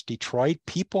Southwest Detroit.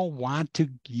 People want to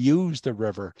use the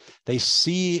river. They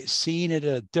seeing it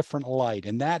in a different light.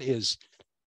 And that is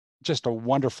just a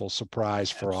wonderful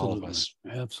surprise for all of us.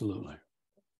 Absolutely.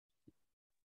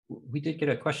 We did get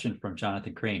a question from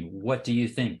Jonathan Crane. What do you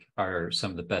think are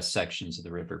some of the best sections of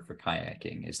the river for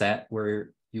kayaking? Is that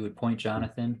where you would point,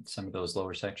 Jonathan, some of those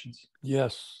lower sections?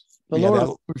 Yes. The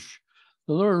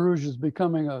Lower Rouge is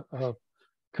becoming a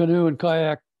canoe and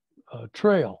kayak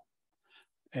trail.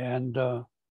 And a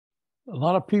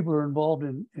lot of people are involved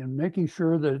in making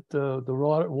sure that the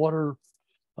water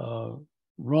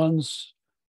runs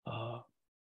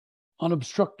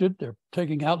unobstructed. They're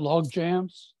taking out log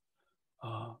jams.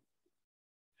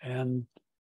 And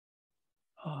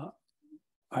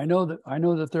I know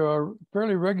that there are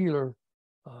fairly regular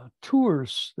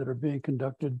tours that are being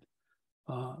conducted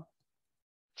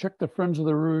check the Friends of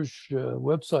the Rouge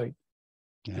website,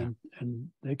 Yeah.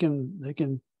 and they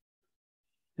can.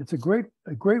 It's a great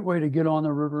way to get on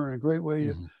the river, and a great way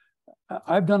to.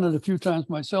 I've done it a few times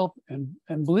myself, and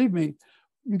believe me,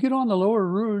 you get on the Lower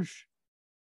Rouge,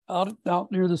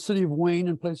 out near the city of Wayne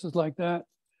and places like that,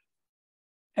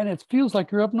 and it feels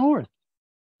like you're up north.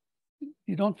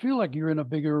 You don't feel like you're in a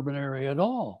big urban area at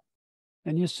all,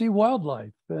 and you see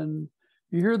wildlife and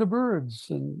you hear the birds,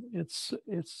 and it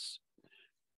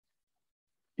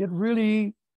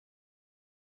really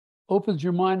opens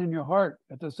your mind and your heart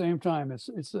at the same time.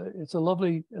 It's a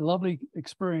lovely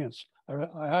experience.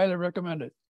 I highly recommend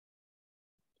it.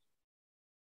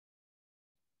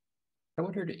 I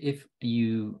wondered if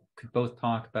you could both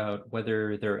talk about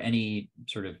whether there are any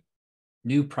sort of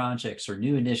new projects or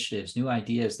new initiatives, new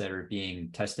ideas that are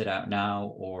being tested out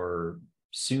now or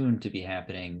soon to be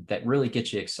happening that really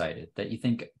get you excited, that you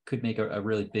think could make a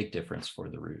really big difference for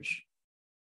the Rouge.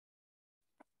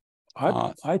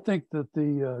 I think that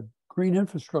the green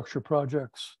infrastructure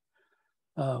projects,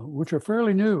 which are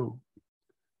fairly new,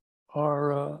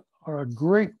 are a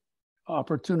great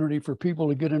opportunity for people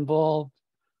to get involved.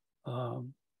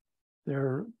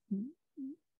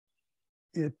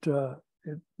 It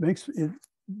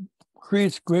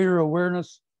creates greater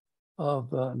awareness of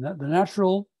the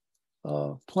natural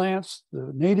plants,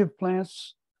 the native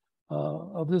plants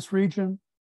of this region,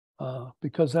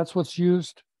 because that's what's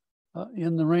used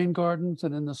in the rain gardens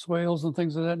and in the swales and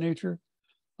things of that nature.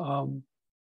 And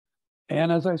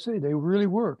as I say, they really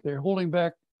work. They're holding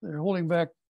back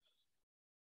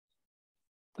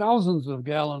thousands of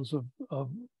gallons of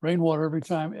rainwater every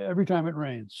time it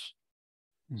rains.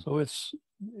 So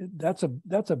that's a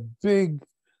big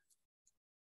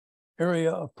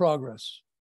area of progress.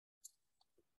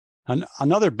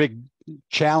 Another big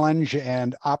challenge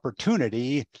and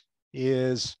opportunity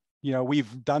is,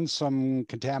 we've done some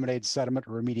contaminated sediment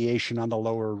remediation on the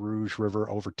lower Rouge River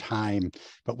over time,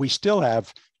 but we still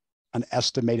have an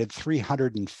estimated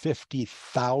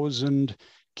 350,000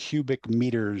 cubic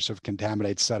meters of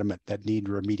contaminated sediment that need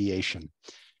remediation.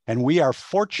 And we are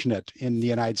fortunate in the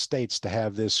United States to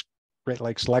have this Great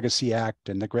Lakes Legacy Act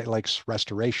and the Great Lakes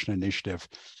Restoration Initiative,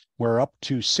 where up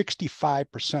to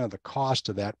 65% of the cost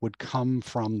of that would come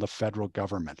from the federal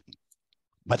government.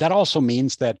 But that also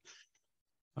means that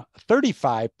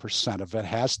 35% of it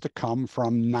has to come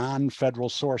from non-federal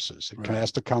sources. It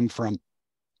has to come from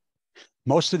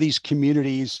most of these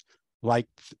communities, like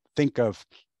think of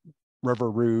River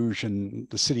Rouge and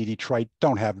the city of Detroit,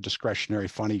 don't have discretionary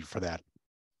funding for that.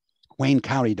 Wayne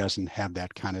County doesn't have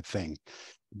that kind of thing,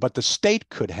 but the state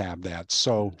could have that.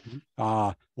 So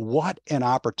what an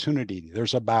opportunity.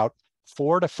 There's about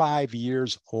 4 to 5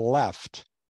 years left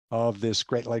of this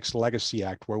Great Lakes Legacy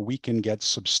Act where we can get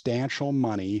substantial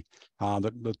money.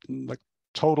 The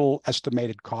total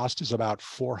estimated cost is about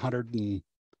 $470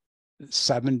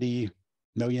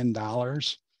 million.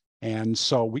 And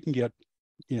so we can get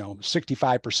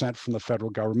 65% from the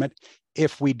federal government.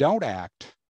 If we don't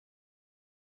act,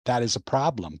 that is a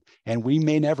problem. And we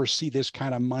may never see this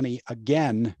kind of money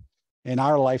again in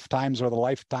our lifetimes or the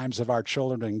lifetimes of our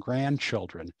children and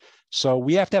grandchildren. So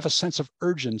we have to have a sense of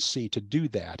urgency to do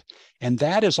that. And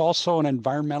that is also an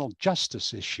environmental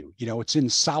justice issue. It's in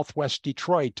Southwest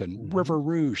Detroit and River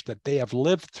Rouge that they have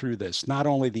lived through this, not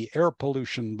only the air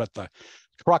pollution, but the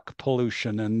truck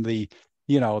pollution and the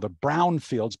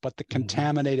brownfields, but the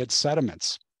contaminated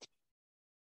sediments.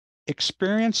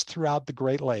 Experience throughout the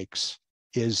Great Lakes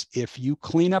is if you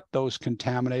clean up those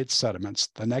contaminated sediments,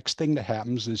 the next thing that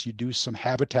happens is you do some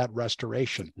habitat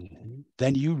restoration.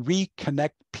 Then you reconnect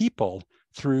people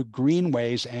through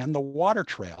greenways and the water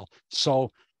trail.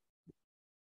 So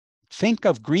think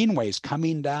of greenways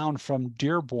coming down from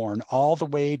Dearborn all the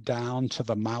way down to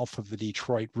the mouth of the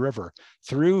Detroit River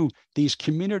through these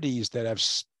communities that are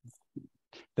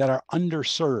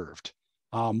underserved.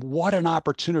 What an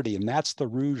opportunity. And that's the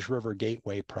Rouge River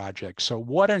Gateway project. So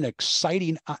what an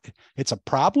exciting, it's a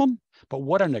problem, but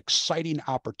what an exciting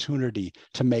opportunity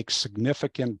to make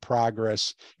significant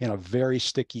progress in a very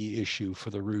sticky issue for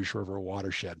the Rouge River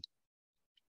watershed.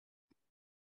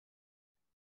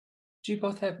 Do you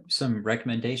both have some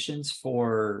recommendations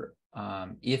for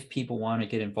if people want to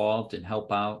get involved and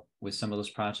help out with some of those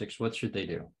projects, what should they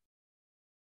do?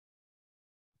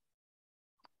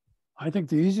 I think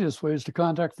the easiest way is to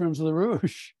contact Friends of the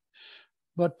Rouge,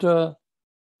 but there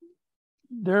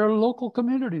are local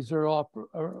communities that are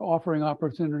offering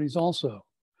opportunities also,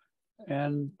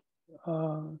 and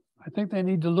I think they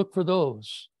need to look for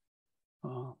those.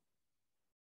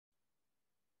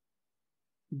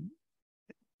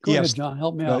 Go ahead, John,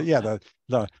 help me out.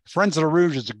 The Friends of the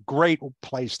Rouge is a great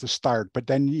place to start. But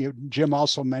then Jim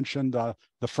also mentioned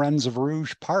the Friends of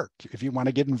Rouge Park. If you want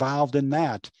to get involved in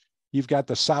that, you've got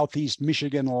the Southeast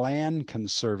Michigan Land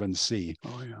Conservancy.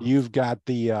 Oh, yeah. You've got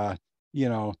the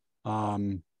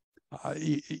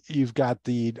you've got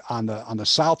on the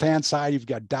south hand side, you've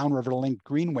got downriver linked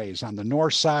greenways. On the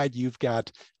north side, you've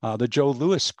got the Joe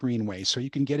Louis Greenway. So you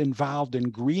can get involved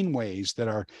in greenways that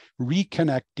are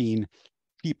reconnecting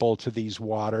people to these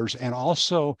waters, and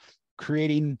also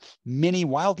creating mini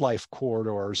wildlife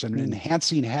corridors and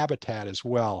enhancing habitat as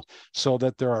well, so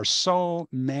that there are so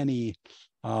many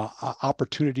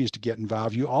opportunities to get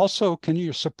involved. You also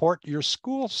can support your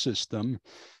school system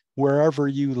wherever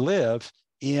you live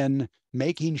in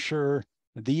making sure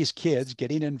these kids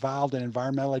getting involved in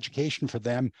environmental education for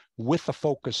them with the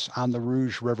focus on the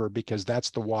Rouge River, because that's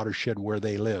the watershed where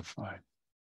they live. Right.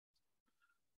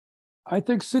 I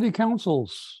think city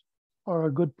councils are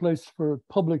a good place for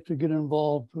public to get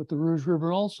involved with the Rouge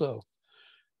River also.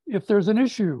 If there's an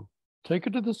issue, take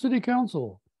it to the city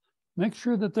council. Make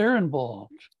sure that they're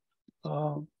involved.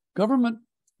 Government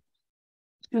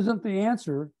isn't the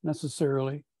answer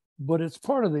necessarily, but it's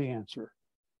part of the answer.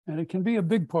 And it can be a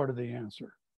big part of the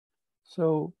answer.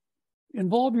 So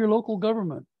involve your local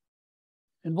government.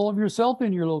 Involve yourself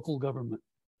in your local government.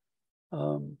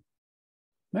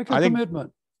 Make a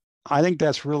commitment. I think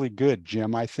that's really good,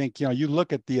 Jim. I think, you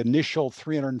look at the initial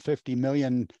 $350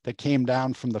 million that came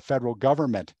down from the federal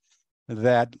government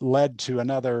that led to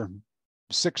another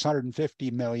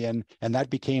 $650 million, and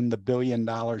that became the $1 billion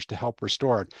to help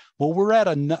restore it. Well, we're at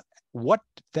what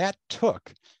that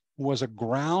took was a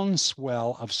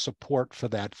groundswell of support for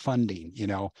that funding.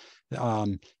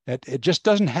 It just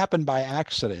doesn't happen by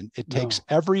accident. It takes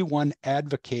everyone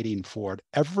advocating for it,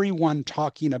 everyone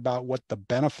talking about what the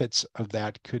benefits of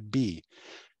that could be.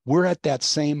 We're at that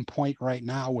same point right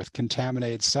now with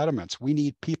contaminated sediments. We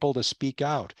need people to speak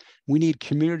out. We need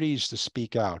communities to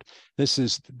speak out. This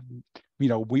is,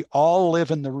 we all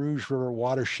live in the Rouge River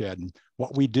watershed.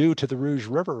 What we do to the Rouge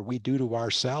River, we do to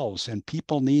ourselves, and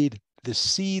people need to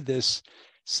see this,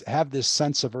 have this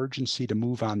sense of urgency to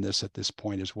move on this at this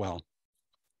point as well.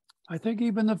 I think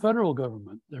even the federal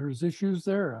government, there's issues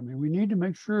there. I mean, we need to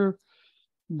make sure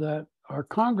that our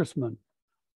congressmen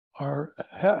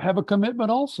have a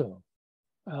commitment also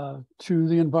to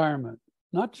the environment,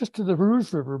 not just to the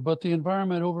Rouge River, but the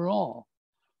environment overall.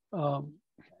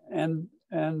 And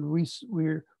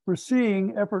we're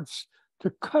seeing efforts to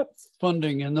cut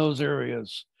funding in those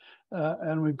areas.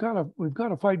 And we've got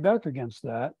to fight back against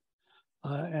that,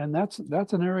 and that's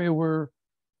an area where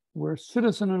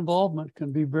citizen involvement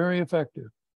can be very effective.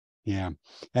 Yeah,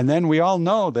 and then we all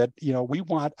know that we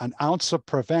want an ounce of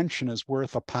prevention is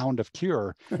worth a pound of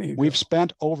cure. We've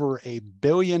spent over $1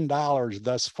 billion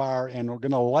thus far, and we're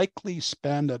going to likely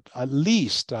spend at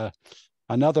least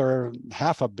another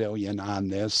 $500 million on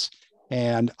this.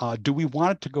 And do we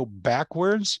want it to go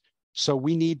backwards? So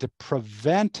we need to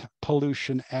prevent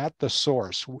pollution at the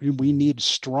source. We need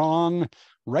strong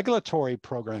regulatory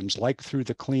programs like through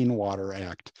the Clean Water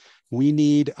Act. We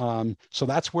need, so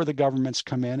that's where the governments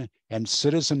come in, and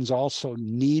citizens also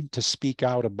need to speak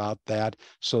out about that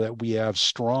so that we have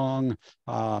strong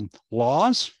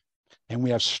laws and we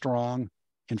have strong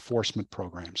enforcement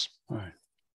programs. All right.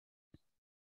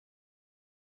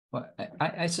 Well,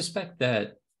 I suspect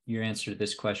that your answer to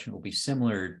this question will be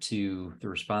similar to the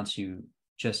response you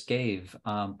just gave.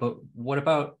 But what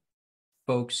about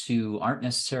folks who aren't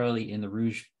necessarily in the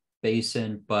Rouge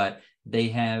Basin, but they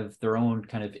have their own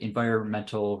kind of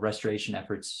environmental restoration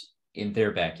efforts in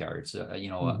their backyards?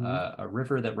 A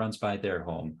river that runs by their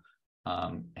home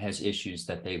has issues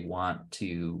that they want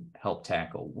to help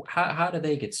tackle. How do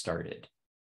they get started?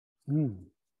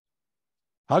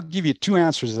 I'll give you two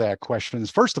answers to that question.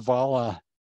 First of all,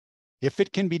 if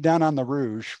it can be done on the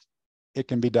Rouge, it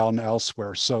can be done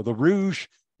elsewhere. So the Rouge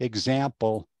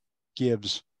example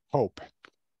gives hope.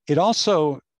 It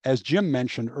also, as Jim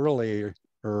mentioned earlier,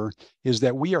 is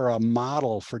that we are a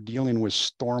model for dealing with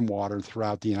stormwater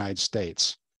throughout the United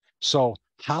States. So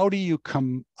how do you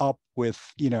come up with,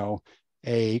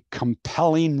 a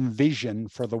compelling vision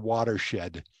for the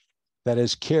watershed that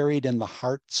is carried in the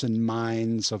hearts and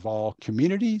minds of all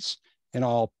communities and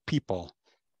all people?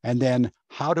 And then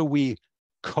how do we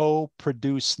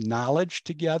co-produce knowledge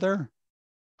together?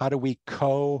 How do we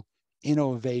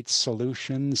co-innovate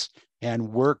solutions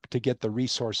and work to get the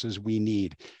resources we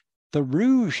need? The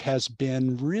Rouge has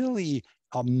been really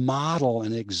a model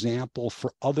and example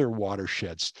for other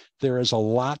watersheds. There is a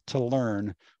lot to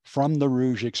learn from the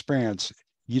Rouge experience.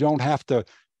 You don't have to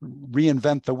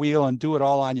reinvent the wheel and do it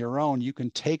all on your own. You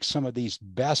can take some of these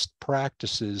best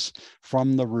practices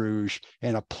from the Rouge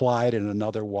and apply it in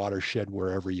another watershed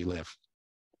wherever you live.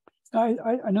 I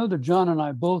know that John and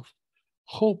I both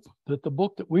hope that the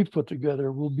book that we've put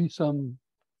together will be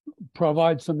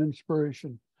provide some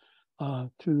inspiration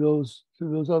to those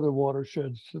other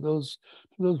watersheds, to those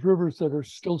rivers that are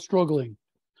still struggling,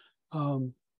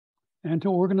 and to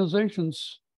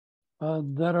organizations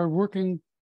that are working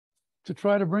to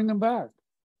try to bring them back.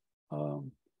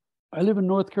 I live in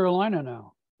North Carolina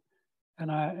now,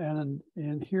 and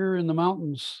here in the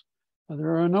mountains,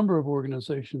 there are a number of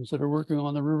organizations that are working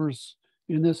on the rivers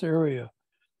in this area.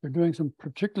 They're doing some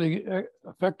particularly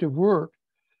effective work,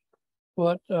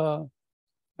 but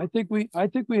I think we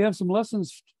have some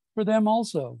lessons for them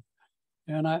also,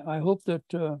 and I hope that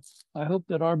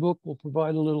our book will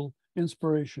provide a little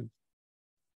inspiration.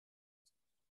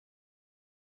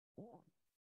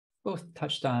 Both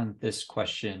touched on this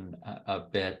question a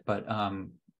bit, but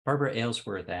Barbara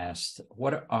Aylesworth asked,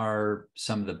 what are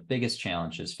some of the biggest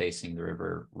challenges facing the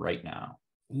river right now?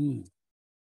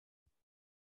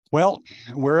 Well,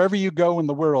 wherever you go in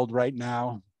the world right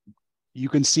now, you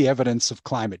can see evidence of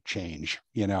climate change.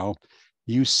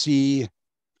 You see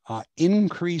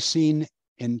increasing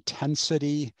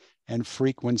intensity and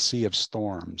frequency of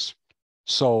storms.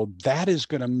 So that is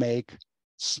going to make,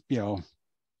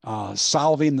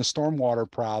 solving the stormwater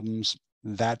problems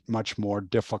that much more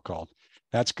difficult.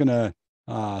 That's going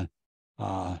to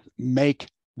make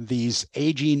these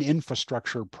aging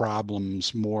infrastructure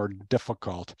problems more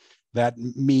difficult. That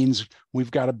means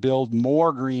we've got to build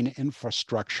more green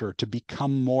infrastructure to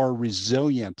become more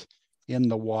resilient in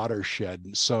the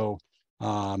watershed. So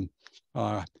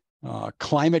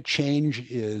climate change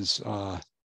is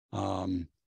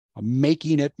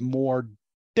making it more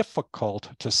difficult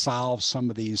to solve some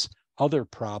of these other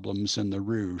problems in the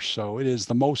Rouge. So it is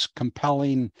the most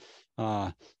compelling,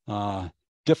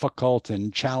 difficult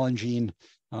and challenging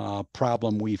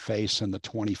problem we face in the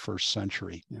 21st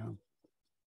century. Yeah.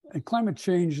 And climate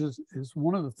change is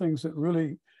one of the things that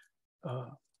really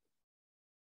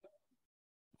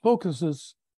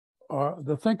focuses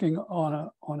the thinking on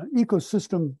an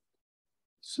ecosystem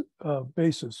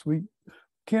basis. We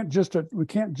can't just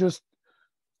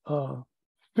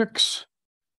fix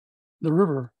the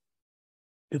river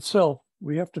itself.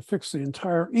 We have to fix the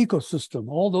entire ecosystem,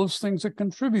 all those things that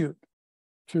contribute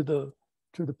to the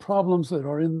problems that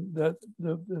are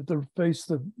that face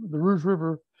the Rouge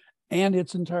River and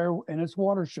its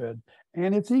watershed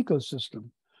and its ecosystem.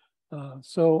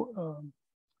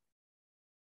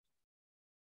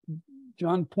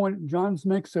 John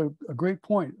makes a great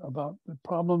point about the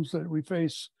problems that we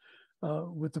face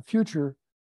with the future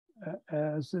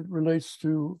as it relates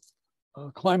to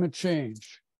climate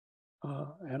change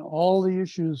and all the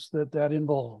issues that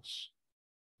involves.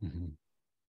 Mm-hmm.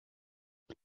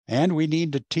 And we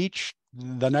need to teach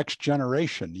the next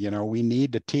generation. We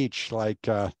need to teach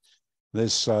the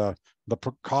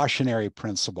precautionary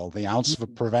principle. The ounce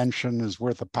of prevention is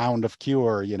worth a pound of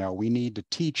cure. We need to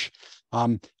teach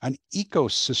an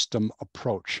ecosystem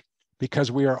approach,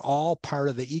 because we are all part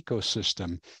of the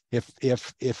ecosystem.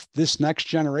 If this next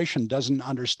generation doesn't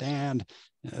understand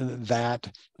that,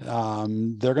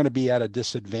 they're going to be at a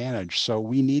disadvantage. So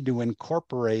we need to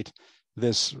incorporate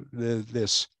this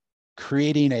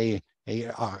creating a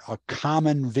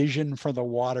common vision for the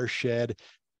watershed,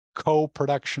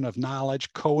 co-production of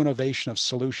knowledge, co-innovation of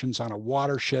solutions on a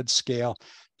watershed scale.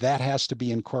 That has to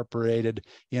be incorporated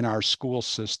in our school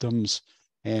systems,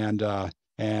 and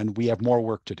we have more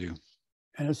work to do.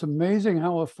 And it's amazing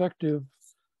how effective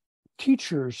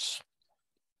teachers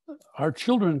our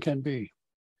children can be.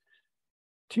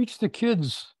 Teach the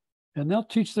kids, and they'll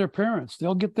teach their parents.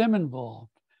 They'll get them involved,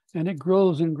 and it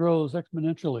grows and grows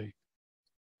exponentially.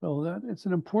 So that it's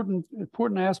an important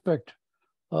aspect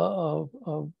of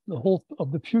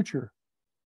the future.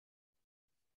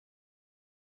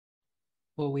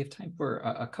 Well, we have time for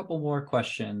a couple more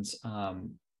questions.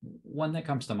 One that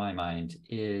comes to my mind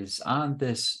is on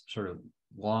this sort of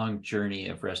long journey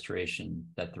of restoration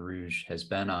that the Rouge has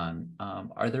been on.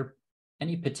 Are there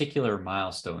any particular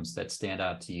milestones that stand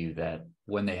out to you that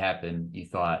when they happened, you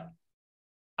thought,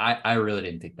 I really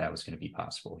didn't think that was going to be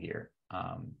possible here,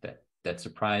 that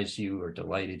surprised you or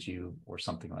delighted you or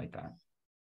something like that?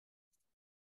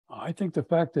 I think the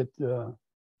fact that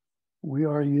we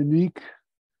are unique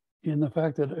in the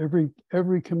fact that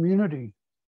every community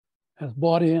has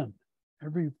bought in.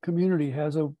 Every community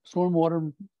has a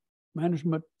stormwater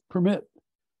management permit,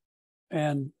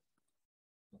 and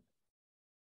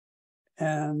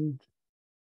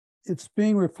it's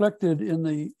being reflected in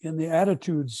the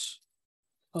attitudes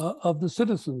of the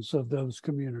citizens of those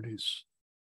communities.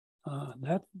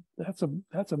 That's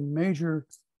a major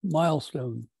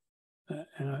milestone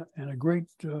and a great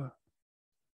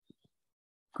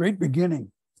great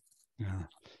beginning. Yeah.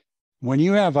 When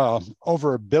you have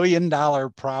over $1 billion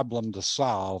problem to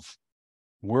solve,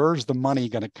 where's the money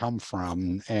going to come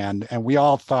from? And we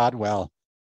all thought, well,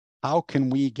 how can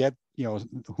we get,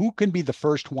 who can be the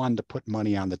first one to put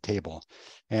money on the table?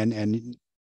 And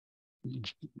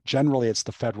generally it's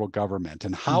the federal government.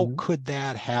 And how could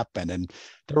that happen? And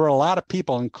there were a lot of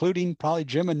people, including probably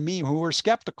Jim and me, who were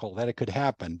skeptical that it could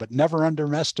happen, but never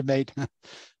underestimate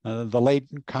the late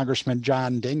Congressman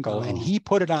John Dingell. And he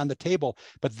put it on the table.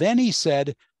 But then he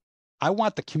said, I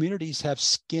want the communities to have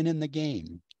skin in the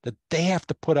game, that they have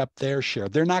to put up their share.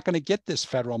 They're not going to get this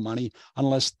federal money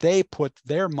unless they put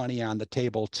their money on the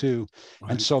table too.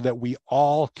 Right. And so that we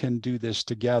all can do this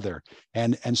together.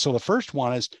 And so the first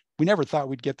one is, we never thought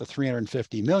we'd get the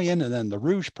 350 million. And then the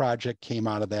Rouge project came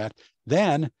out of that.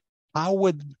 Then how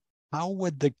would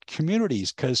the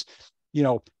communities, because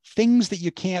things that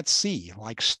you can't see,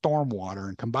 like stormwater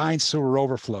and combined sewer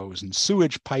overflows and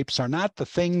sewage pipes, are not the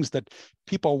things that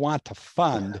people want to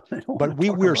fund. But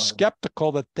we were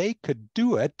skeptical that they could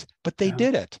do it, but they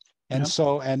did it. And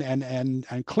so,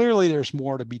 and clearly there's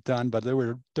more to be done, but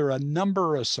there are a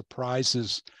number of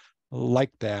surprises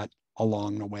like that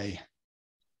along the way.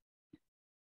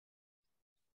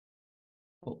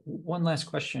 Well, one last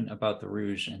question about the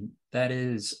Rouge, and that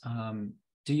is,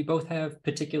 do you both have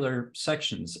particular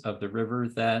sections of the river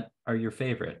that are your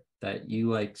favorite, that you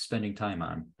like spending time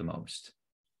on the most?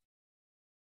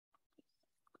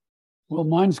 Well,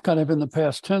 mine's kind of in the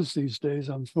past tense these days,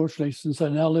 unfortunately, since I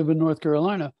now live in North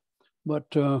Carolina. But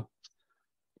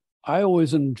I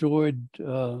always enjoyed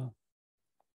the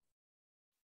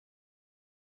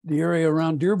area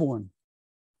around Dearborn.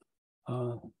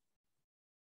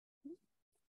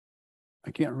 I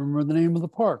can't remember the name of the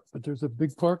park, but there's a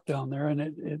big park down there, and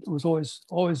it was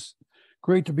always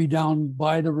great to be down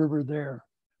by the river there.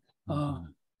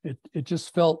 It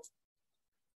just felt,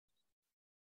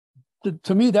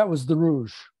 to me, that was the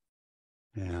Rouge.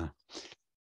 Yeah.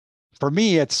 For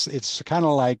me, it's kind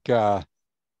of like the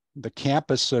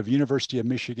campus of University of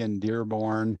Michigan,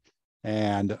 Dearborn,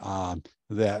 and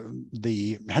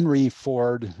the Henry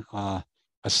Ford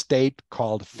estate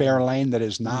called Fairlane that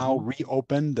is now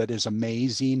reopened, that is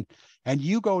amazing. And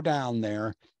you go down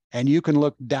there and you can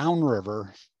look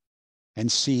downriver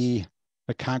and see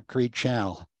the concrete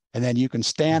channel. And then you can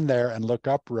stand there and look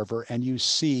upriver and you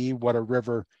see what a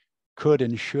river could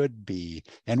and should be.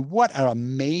 And what an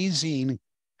amazing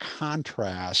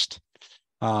contrast.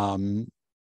 And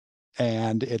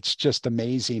it's just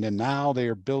amazing. And now they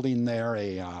are building there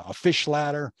a fish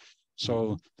ladder,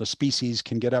 so the species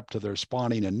can get up to their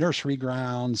spawning and nursery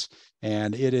grounds.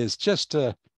 And it is just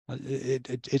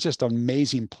it's just an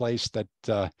amazing place that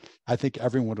I think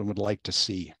everyone would like to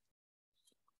see.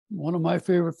 One of my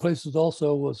favorite places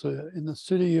also was in the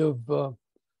city of oh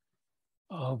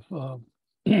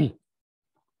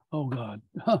God,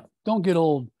 don't get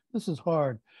old. This is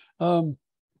hard. Out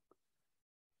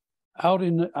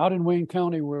in Wayne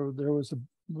County, where there was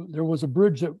a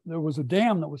bridge there was a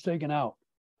dam that was taken out.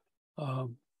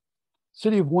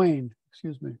 City of Wayne,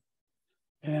 excuse me,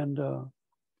 and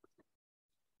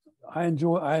I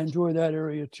enjoy that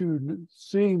area too.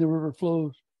 Seeing the river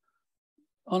flows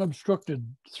unobstructed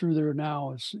through there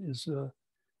now is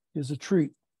a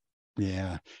treat.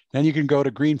 Yeah, then you can go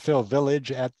to Greenfield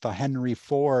Village at the Henry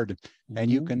Ford, and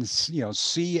you can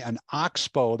see an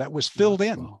oxbow that was filled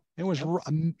in. It was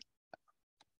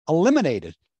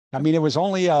eliminated. I mean, it was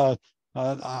only an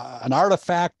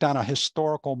artifact on a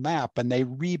historical map, and they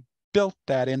rebuilt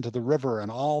that into the river and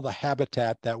all the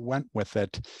habitat that went with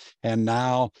it. And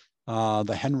now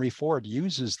the Henry Ford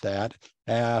uses that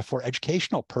for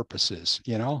educational purposes,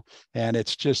 and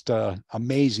it's just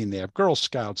amazing. They have Girl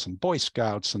Scouts and Boy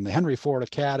Scouts and the Henry Ford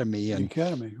Academy, and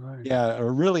right? Yeah,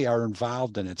 really are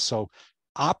involved in it. So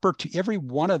every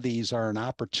one of these are an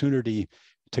opportunity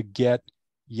to get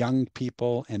young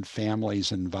people and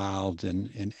families involved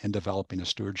in developing a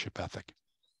stewardship ethic.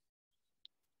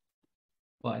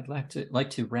 Well, I'd like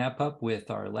to wrap up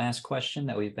with our last question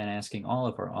that we've been asking all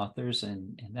of our authors,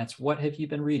 and that's, what have you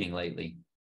been reading lately?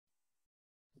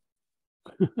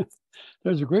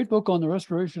 There's a great book on the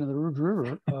restoration of the Rouge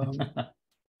River.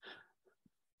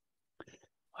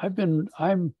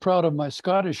 I'm proud of my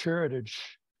Scottish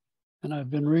heritage, and I've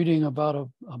been reading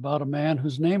about a man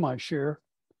whose name I share.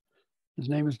 His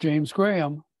name is James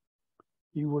Graham.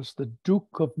 He was the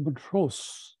Duke of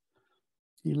Montrose.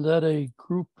 He led a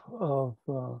group of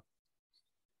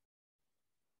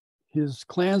his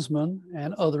Klansmen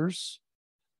and others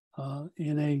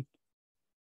in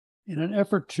an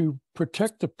effort to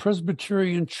protect the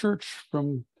Presbyterian Church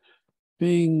from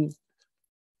being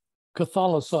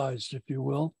Catholicized, if you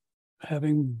will,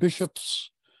 having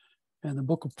bishops and the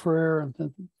Book of Prayer,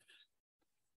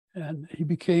 and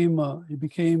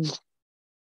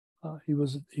he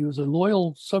was a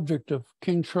loyal subject of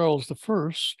King Charles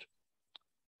I,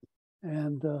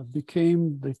 and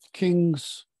became the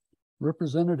king's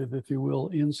representative, if you will,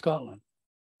 in Scotland.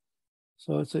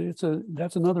 So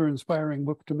that's another inspiring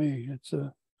book to me.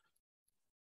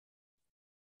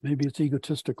 Maybe it's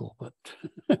egotistical, but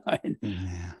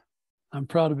I'm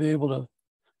proud to be able to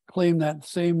claim that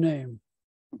same name.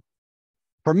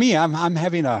 For me, I'm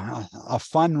having a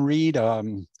fun read.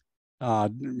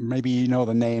 Maybe you know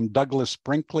the name Douglas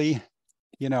Brinkley.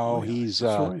 You know, he's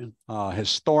a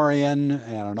historian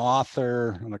and an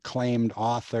author, an acclaimed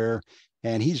author,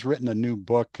 and he's written a new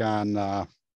book on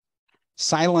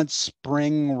Silent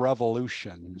Spring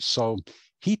Revolution. So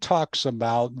he talks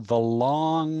about the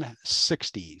long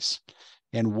 60s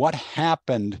and what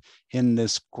happened in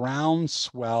this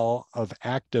groundswell of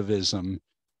activism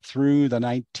through the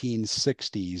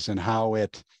 1960s and how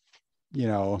it,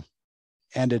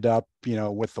 ended up,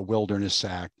 with the Wilderness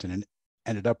Act, and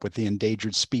ended up with the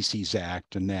Endangered Species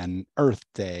Act, and then Earth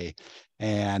Day.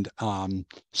 And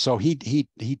so he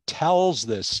tells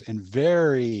this in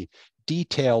very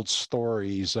detailed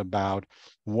stories about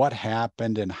what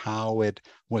happened and how it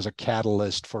was a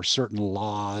catalyst for certain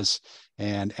laws.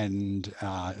 And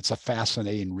it's a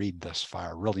fascinating read thus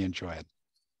far. Really enjoy it.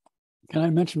 Can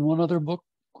I mention one other book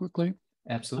quickly?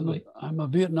 Absolutely. I'm a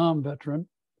Vietnam veteran,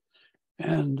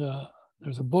 and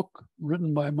there's a book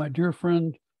written by my dear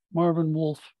friend Marvin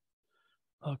Wolf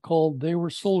called "They Were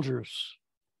Soldiers,"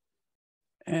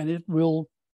 and it will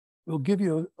give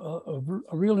you a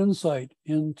real insight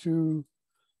into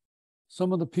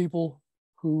some of the people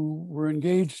who were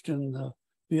engaged in the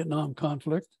Vietnam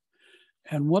conflict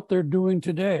and what they're doing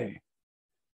today.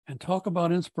 And talk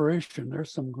about inspiration.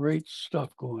 There's some great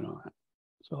stuff going on.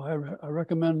 So I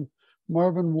recommend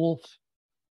Marvin Wolf,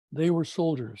 "They Were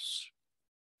Soldiers."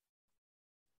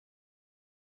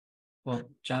 Well,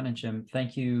 John and Jim,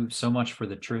 thank you so much for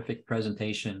the terrific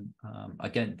presentation.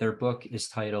 Again, their book is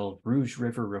titled Rouge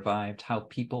River Revived: How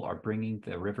People Are Bringing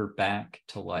the River Back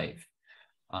to Life.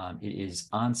 It is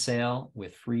on sale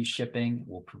with free shipping.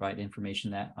 We'll provide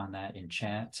information on that in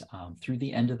chat through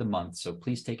the end of the month. So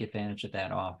please take advantage of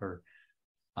that offer.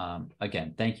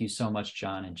 Again, thank you so much,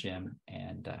 John and Jim,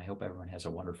 and I hope everyone has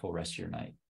a wonderful rest of your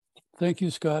night. Thank you,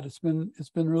 Scott. It's been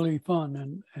really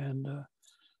fun and a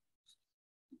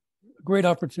great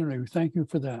opportunity. Thank you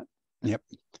for that. Yep.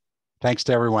 Thanks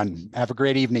to everyone. Have a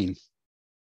great evening.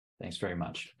 Thanks very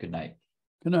much. Good night.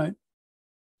 Good night.